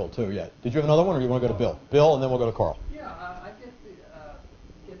 and then Bill, too. Yeah. Did you have another one, or do you want to go to Bill? Bill, and then we'll go to Carl. Yeah, I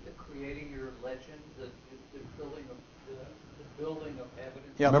get the creating your legend, the building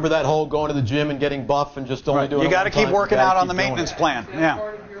Yep. Remember that whole going to the gym and getting buff and just only doing You it got to one keep time? working You gotta out on keep the doing maintenance it. plan. That's Yeah.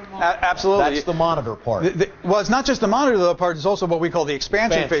 part of your model. Absolutely. That's the monitor part. Well, it's not just the monitor part, it's also what we call the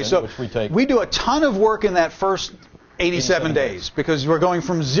expansion phase. So which we take. we do a ton of work in that first 87 days because we're going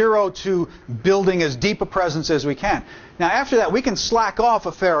from zero to building as deep a presence as we can. Now, after that, we can slack off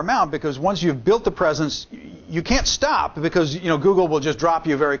a fair amount because once you've built the presence, you can't stop because Google will just drop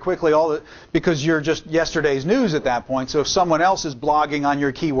you very quickly because you're just yesterday's news at that point. So if someone else is blogging on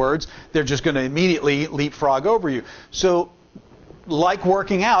your keywords, they're just going to immediately leapfrog over you. So like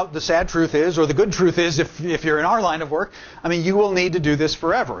working out, the sad truth is, or the good truth is, if you're in our line of work, I mean, you will need to do this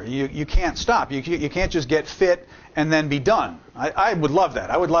forever. You can't stop. You can't just get fit and then be done. I would love that.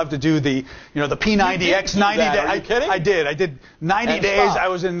 I would love to do the P90X 90 days. Are you kidding? I did 90 And days. stop. I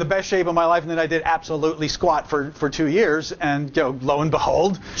was in the best shape of my life, and then I did absolutely squat for 2 years, and lo and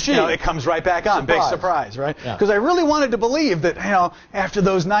behold, it comes right back on. Big surprise, right? Because I really wanted to believe that after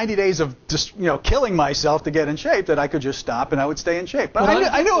those 90 days of just killing myself to get in shape, that I could just stop and I would stay in shape. But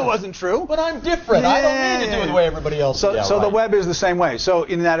I knew it wasn't true. But I'm different. I don't need to do it the way everybody else does. So the web is the same way. So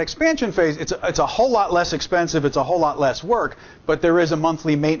in that expansion phase, it's a whole lot less expensive. It's a whole lot less work. But there is a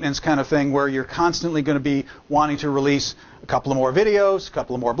monthly maintenance kind of thing where you're constantly going to be wanting to release a couple of more videos, a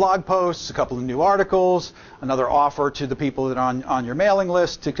couple of more blog posts, a couple of new articles, another offer to the people that are on your mailing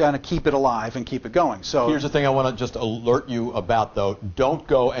list to kind of keep it alive and keep it going. So here's the thing I want to just alert you about, though. Don't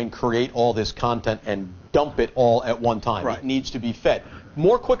go and create all this content and dump it all at one time. Right. It needs to be fed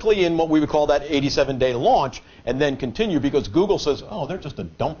more quickly in what we would call that 87-day launch and then continue because Google says, oh, they're just a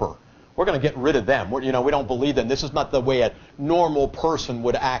dumper. We're going to get rid of them. We don't believe them. This is not the way a normal person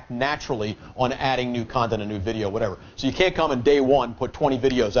would act naturally on adding new content, a new video, whatever. So you can't come in day one, put 20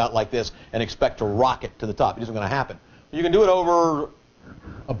 videos out like this, and expect to rocket to the top. It isn't going to happen. You can do it over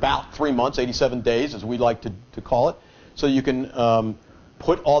about 3 months, 87 days, as we like to call it. So you can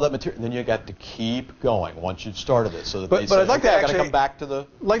put all that material, and then you got to keep going once you've started this. So that but I'd like to I got to come back to the.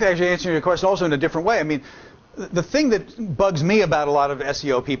 I'd like to actually answer your question also in a different way. I mean, the thing that bugs me about a lot of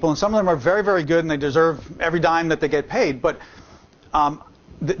SEO people, and some of them are very, very good and they deserve every dime that they get paid, but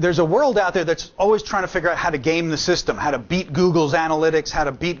there's a world out there that's always trying to figure out how to game the system, how to beat Google's analytics, how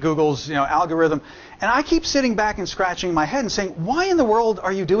to beat Google's algorithm. And I keep sitting back and scratching my head and saying, why in the world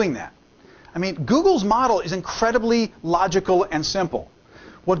are you doing that? I mean, Google's model is incredibly logical and simple.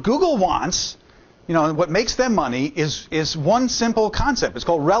 What Google wants, what makes them money is one simple concept. It's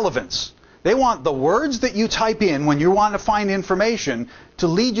called relevance. They want the words that you type in when you want to find information to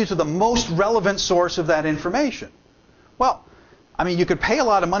lead you to the most relevant source of that information. Well, I mean, you could pay a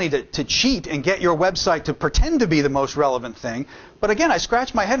lot of money to cheat and get your website to pretend to be the most relevant thing. But again, I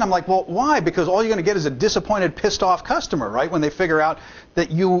scratch my head and I'm like, well, why? Because all you're going to get is a disappointed, pissed off customer, right? When they figure out that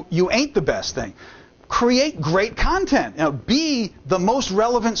you ain't the best thing. Create great content. Be the most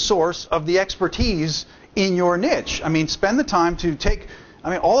relevant source of the expertise in your niche. I mean, spend the time to take. I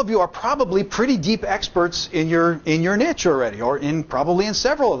mean, all of you are probably pretty deep experts in your niche already, or probably in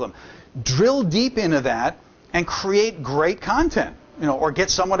several of them. Drill deep into that and create great content. Or get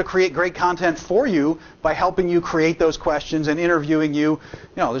someone to create great content for you by helping you create those questions and interviewing you.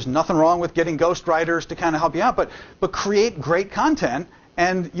 There's nothing wrong with getting ghostwriters to kind of help you out, but create great content,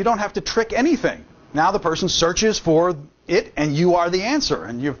 and you don't have to trick anything. Now the person searches for it, and you are the answer.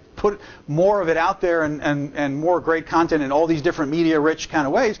 And you've put more of it out there and more great content in all these different media-rich kind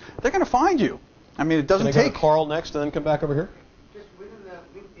of ways. They're going to find you. I mean, it doesn't take. Can I go to Carl next and then come back over here? Just within the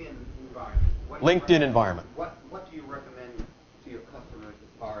LinkedIn environment. What do you recommend to your customers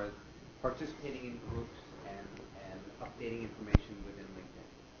as far as participating in groups and updating information within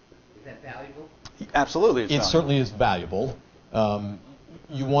LinkedIn? Is that valuable? Absolutely. It certainly is valuable.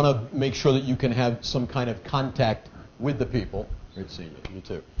 You want to make sure that you can have some kind of contact with the people. Great to see you. You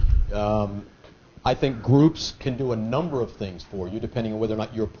too. I think groups can do a number of things for you, depending on whether or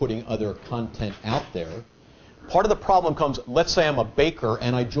not you're putting other content out there. Part of the problem comes, let's say I'm a baker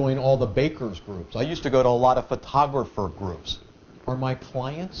and I join all the bakers groups. I used to go to a lot of photographer groups. Are my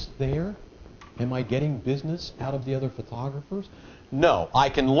clients there? Am I getting business out of the other photographers? No. I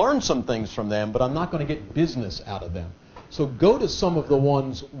can learn some things from them, but I'm not going to get business out of them. So go to some of the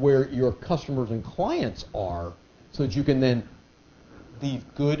ones where your customers and clients are so that you can then leave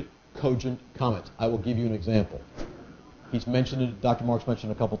good, cogent comments. I will give you an example. He's mentioned it, Dr. Mark's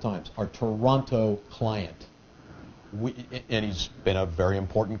mentioned it a couple times. Our Toronto client. And he's been a very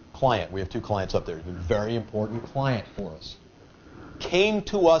important client. We have 2 clients up there. He's been a very important client for us. Came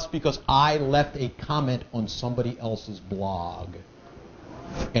to us because I left a comment on somebody else's blog.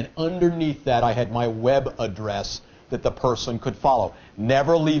 And underneath that I had my web address that the person could follow.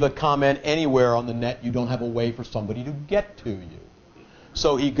 Never leave a comment anywhere on the net you don't have a way for somebody to get to you.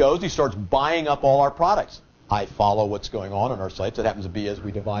 So he goes, he starts buying up all our products. I follow what's going on our sites. It happens to be as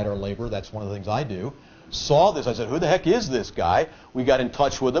we divide our labor. That's one of the things I do. Saw this. I said, who the heck is this guy? We got in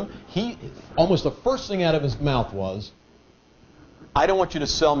touch with him. He, almost the first thing out of his mouth was, I don't want you to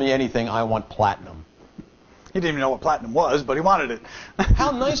sell me anything. I want platinum. He didn't even know what platinum was, but he wanted it.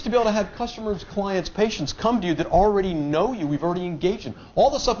 How nice to be able to have customers, clients, patients come to you that already know you. We've already engaged in. All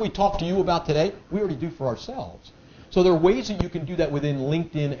the stuff we talked to you about today, we already do for ourselves. So there are ways that you can do that within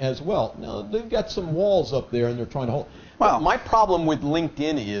LinkedIn as well. Now, they've got some walls up there, and they're trying to hold. Well, my problem with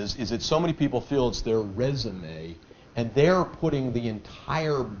LinkedIn is that so many people feel it's their resume, and they're putting the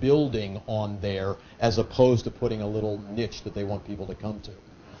entire building on there as opposed to putting a little niche that they want people to come to.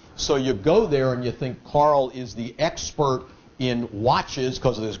 So you go there and you think Carl is the expert in watches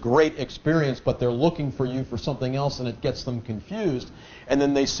because of this great experience, but they're looking for you for something else, and it gets them confused. And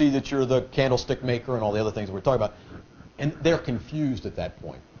then they see that you're the candlestick maker and all the other things that we're talking about, and they're confused at that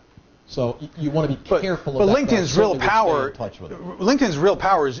point. So you want to be careful about that. But LinkedIn's real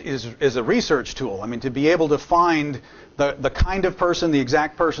power is a research tool. I mean, to be able to find the kind of person, the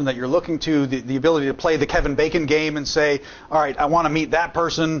exact person that you're looking to, the ability to play the Kevin Bacon game and say, all right, I want to meet that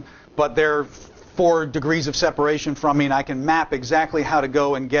person, but they're 4 degrees of separation from me, and I can map exactly how to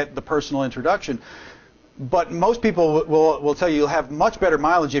go and get the personal introduction. But most people will tell you you'll have much better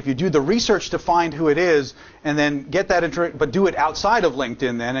mileage if you do the research to find who it is and then get that, but do it outside of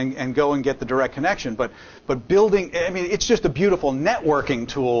LinkedIn then and go and get the direct connection. But building, I mean, it's just a beautiful networking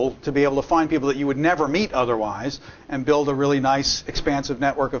tool to be able to find people that you would never meet otherwise and build a really nice, expansive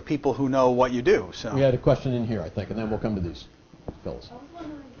network of people who know what you do. So we had a question in here, I think, and then we'll come to these. Phyllis. I was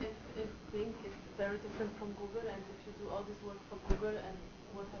wondering if Bing is very different from Google, and if you do all this work for Google, and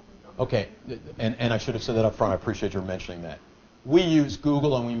what happens on Okay, and I should have said that up front. I appreciate your mentioning that. We use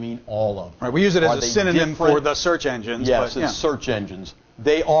Google, and we mean all of them. Right, we use it as a synonym for the search engines. Yes, but, it's search engines.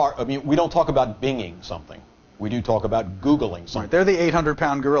 They are, I mean, we don't talk about Binging something. We do talk about Googling something. Right, they're the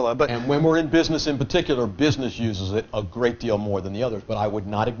 800-pound gorilla. And when we're in business in particular, business uses it a great deal more than the others. But I would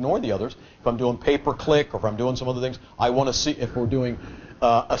not ignore the others. If I'm doing pay-per-click or if I'm doing some other things, I want to see, if we're doing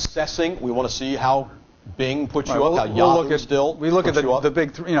assessing, we want to see how Bing puts you up, how Yahoo still we look at the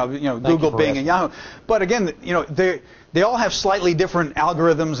big, Google, Bing, and Yahoo. But again, they all have slightly different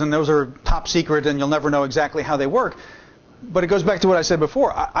algorithms, and those are top secret, and you'll never know exactly how they work. But it goes back to what I said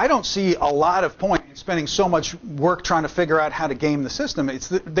before. I don't see a lot of point in spending so much work trying to figure out how to game the system.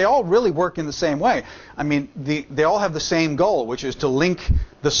 They all really work in the same way. I mean, they all have the same goal, which is to link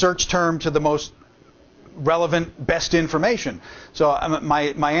the search term to the most relevant, best information. So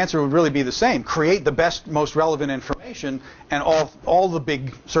my answer would really be the same. Create the best, most relevant information, and all the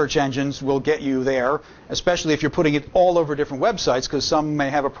big search engines will get you there, especially if you're putting it all over different websites, because some may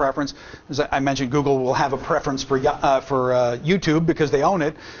have a preference. As I mentioned, Google will have a preference for YouTube because they own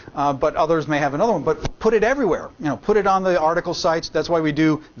it, but others may have another one. But put it everywhere. Put it on the article sites. That's why we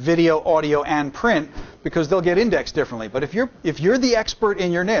do video, audio, and print, because they'll get indexed differently. But if you're the expert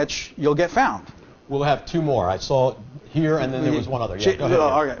in your niche, you'll get found. We'll have 2 more. I saw here, and then there was one other. Yeah, go ahead.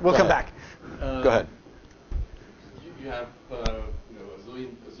 All right, we'll come back. Go ahead. You have a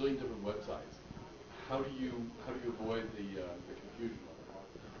zillion different websites. How do you avoid the confusion?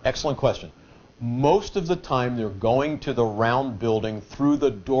 Excellent question. Most of the time, they're going to the round building through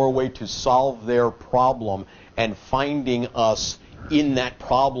the doorway to solve their problem and finding us in that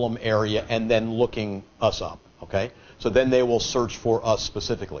problem area and then looking us up. Okay? So then they will search for us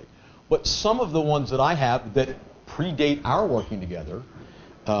specifically. But some of the ones that I have that predate our working together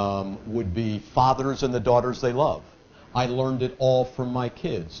would be fathers and the daughters they love. I learned it all from my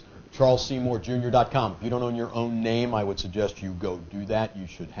kids. CharlesSeymourJr.com. If you don't own your own name, I would suggest you go do that. You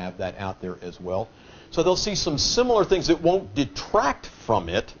should have that out there as well. So they'll see some similar things that won't detract from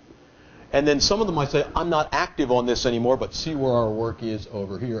it. And then some of them might say, I'm not active on this anymore, but see where our work is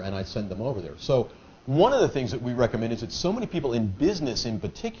over here, and I send them over there. So one of the things that we recommend is that so many people in business in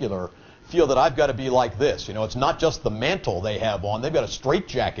particular feel that I've got to be like this. It's not just the mantle they have on. They've got a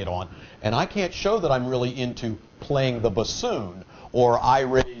straitjacket on. And I can't show that I'm really into playing the bassoon, or I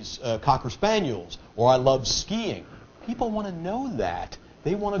raise Cocker Spaniels, or I love skiing. People want to know that.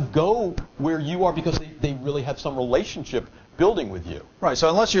 They want to go where you are because they really have some relationship building with you. Right. So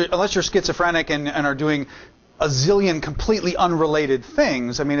unless you're schizophrenic and are doing a zillion completely unrelated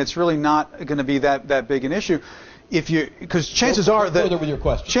things, I mean, it's really not going to be that big an issue. Because chances are that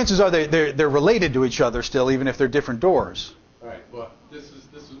they're related to each other still, even if they're different doors. All right. Well, this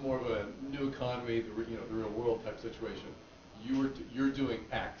is more of a new economy, the real world type situation. You're doing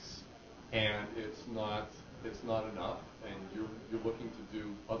X, and it's not enough, and you're looking to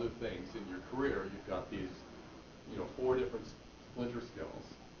do other things in your career. You've got these 4 different splinter skills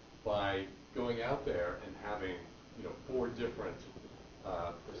by going out there and having 4 different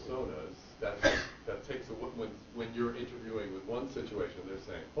personas. That takes when you're interviewing with one situation, they're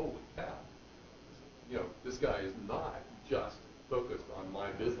saying, "Holy cow! This guy is not just focused on my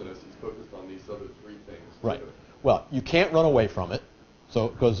business. He's focused on these other 3 things." Right. Too. Well, you can't run away from it. So,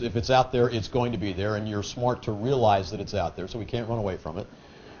 because if it's out there, it's going to be there, and you're smart to realize that it's out there. So we can't run away from it.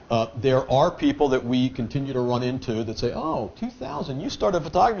 There are people that we continue to run into that say, "Oh, 2000, you started a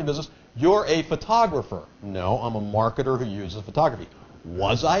photography business. You're a photographer." No, I'm a marketer who uses photography.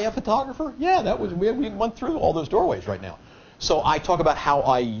 Was I a photographer? Yeah, that was. We went through all those doorways right now. So I talk about how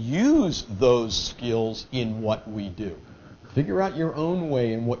I use those skills in what we do. Figure out your own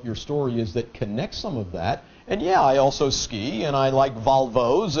way and what your story is that connects some of that. And yeah, I also ski, and I like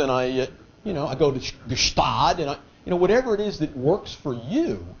Volvos, and I go to Gestad, and whatever it is that works for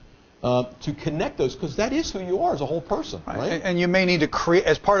you. To connect those, because that is who you are as a whole person, right? And you may need to create,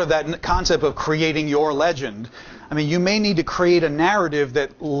 as part of that concept of creating your legend, you may need to create a narrative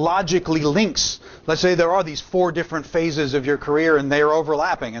that logically links. Let's say there are these 4 different phases of your career, and they're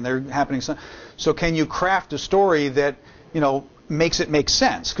overlapping, and they're happening. So can you craft a story that, makes it make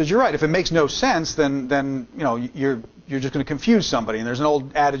sense? Because you're right, if it makes no sense, then you're just going to confuse somebody. And there's an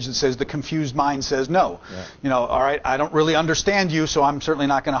old adage that says the confused mind says no. Yeah. All right, I don't really understand you, so I'm certainly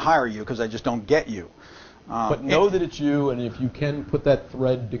not going to hire you because I just don't get you. But know that it's you, and if you can put that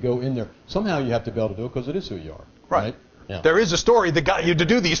thread to go in there, somehow you have to be able to do it because it is who you are. Right. Yeah. There is a story that got you to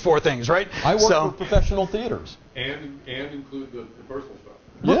do these 4 things, right? I work for professional theaters. And include the personal stuff.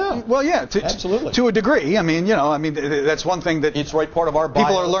 Yeah. Well, yeah. Absolutely. To a degree. That's one thing that it's right part of our bio.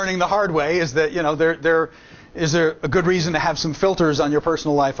 People are learning the hard way is that is there a good reason to have some filters on your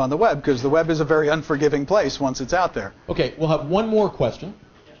personal life on the web, because the web is a very unforgiving place once it's out there. Okay, we'll have one more question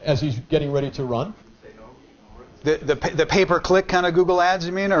as he's getting ready to run. The pay-per-click kind of Google ads,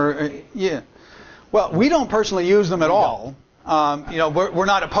 you mean, or yeah? Well, we don't personally use them at all. We're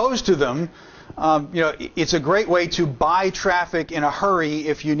not opposed to them. It's a great way to buy traffic in a hurry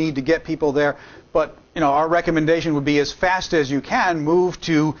if you need to get people there. But our recommendation would be, as fast as you can, move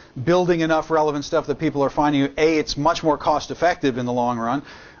to building enough relevant stuff that people are finding. It's much more cost-effective in the long run,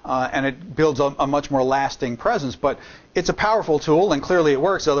 and it builds a much more lasting presence. But it's a powerful tool, and clearly it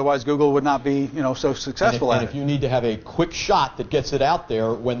works. Otherwise, Google would not be so successful at it. And if you need to have a quick shot that gets it out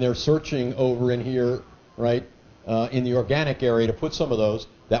there when they're searching over in here, right, in the organic area to put some of those,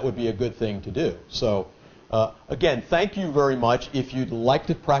 that would be a good thing to do. So. Again, thank you very much. If you'd like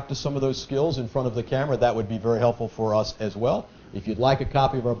to practice some of those skills in front of the camera, that would be very helpful for us as well. If you'd like a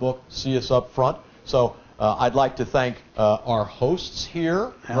copy of our book, see us up front. So I'd like to thank our hosts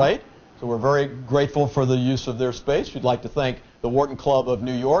here, right? So we're very grateful for the use of their space. We'd like to thank the Wharton Club of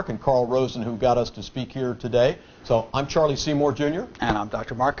New York and Carl Rosen, who got us to speak here today. So I'm Charlie Seymour Jr. And I'm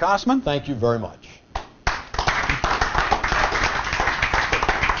Dr. Marc Kossmann. Thank you very much.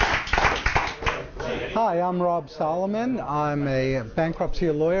 Hi, I'm Rob Solomon. I'm a bankruptcy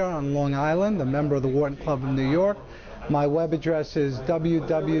lawyer on Long Island, a member of the Wharton Club of New York. My web address is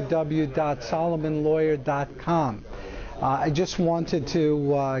www.solomonlawyer.com. I just wanted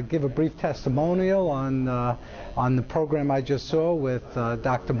to give a brief testimonial on the program I just saw with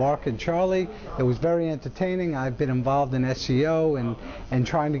Dr. Marc and Charlie. It was very entertaining. I've been involved in SEO and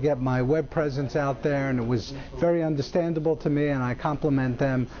trying to get my web presence out there, and it was very understandable to me, and I compliment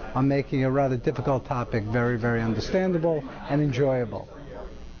them on making a rather difficult topic very, very understandable and enjoyable.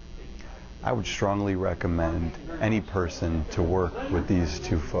 I would strongly recommend any person to work with these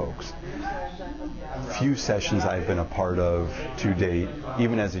 2 folks. Few sessions I've been a part of to date,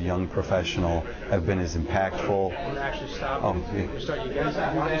 even as a young professional, have been as impactful. We're actually stopping. We're starting again.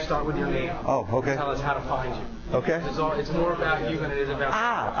 Why don't you start with your name? Oh, okay. Tell us how to find you. Okay. It's more about you than it is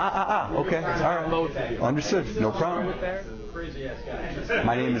about. Okay. All right. Understood. No problem.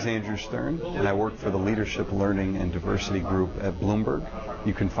 My name is Andrew Stern, and I work for the Leadership, Learning, and Diversity Group at Bloomberg.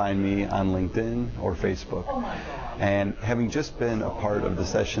 You can find me on LinkedIn or Facebook. And having just been a part of the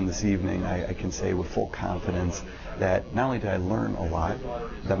session this evening, I can say with full confidence that not only did I learn a lot,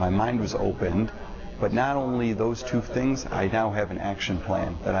 that my mind was opened, but not only those 2 things, I now have an action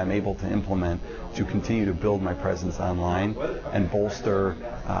plan that I'm able to implement to continue to build my presence online and bolster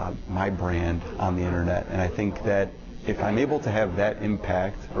my brand on the internet. And I think that if I'm able to have that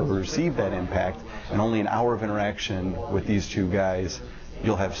impact or receive that impact in only an hour of interaction with these 2 guys,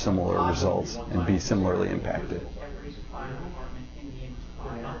 you'll have similar results and be similarly impacted.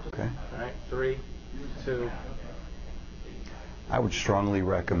 Okay. All right, 3, 2. I would strongly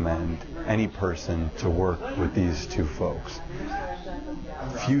recommend any person to work with these 2 folks.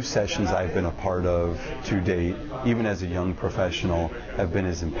 few sessions I've been a part of to date, even as a young professional, have been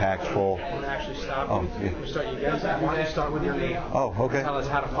as impactful. I'm actually stop. Oh, yeah. We'll start you guys. Why don't you start with your name? Oh, okay. Tell us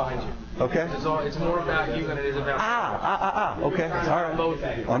how to find you. Okay. It's more about you than it is about. Okay. All right. Both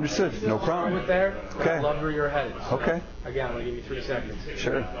of you. Understood. No problem. With there. Okay. I love where you're headed. Okay. Again, I'm gonna give you 3 seconds.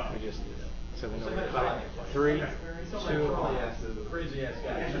 Sure. Let me just. So we know. 3, 2.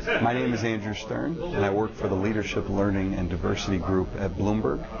 My name is Andrew Stern, and I work for the Leadership Learning and Diversity Group at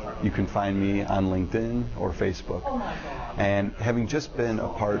Bloomberg. You can find me on LinkedIn or Facebook. And having just been a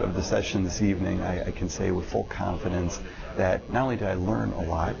part of the session this evening, I can say with full confidence that not only did I learn a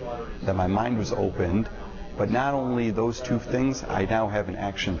lot, that my mind was opened, but not only those 2 things, I now have an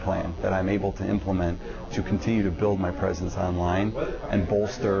action plan that I'm able to implement to continue to build my presence online and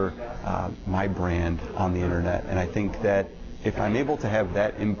bolster my brand on the internet. And I think that if I'm able to have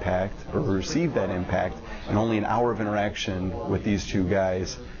that impact or receive that impact in only an hour of interaction with these 2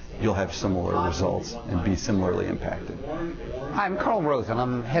 guys, you'll have similar results and be similarly impacted. Hi, I'm Carl Rose, and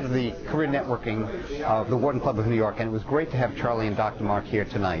I'm head of the career networking of the Wharton Club of New York, and it was great to have Charlie and Dr. Marc here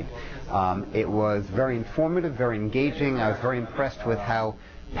tonight. It was very informative, very engaging. I was very impressed with how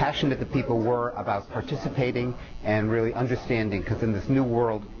passionate the people were about participating and really understanding, because in this new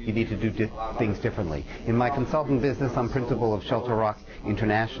world you need to do things differently. In my consulting business, I'm principal of Shelter Rock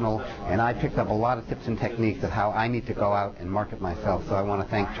International, and I picked up a lot of tips and techniques of how I need to go out and market myself. So I want to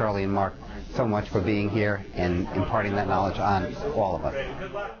thank Charlie and Marc so much for being here and imparting that knowledge on all of us.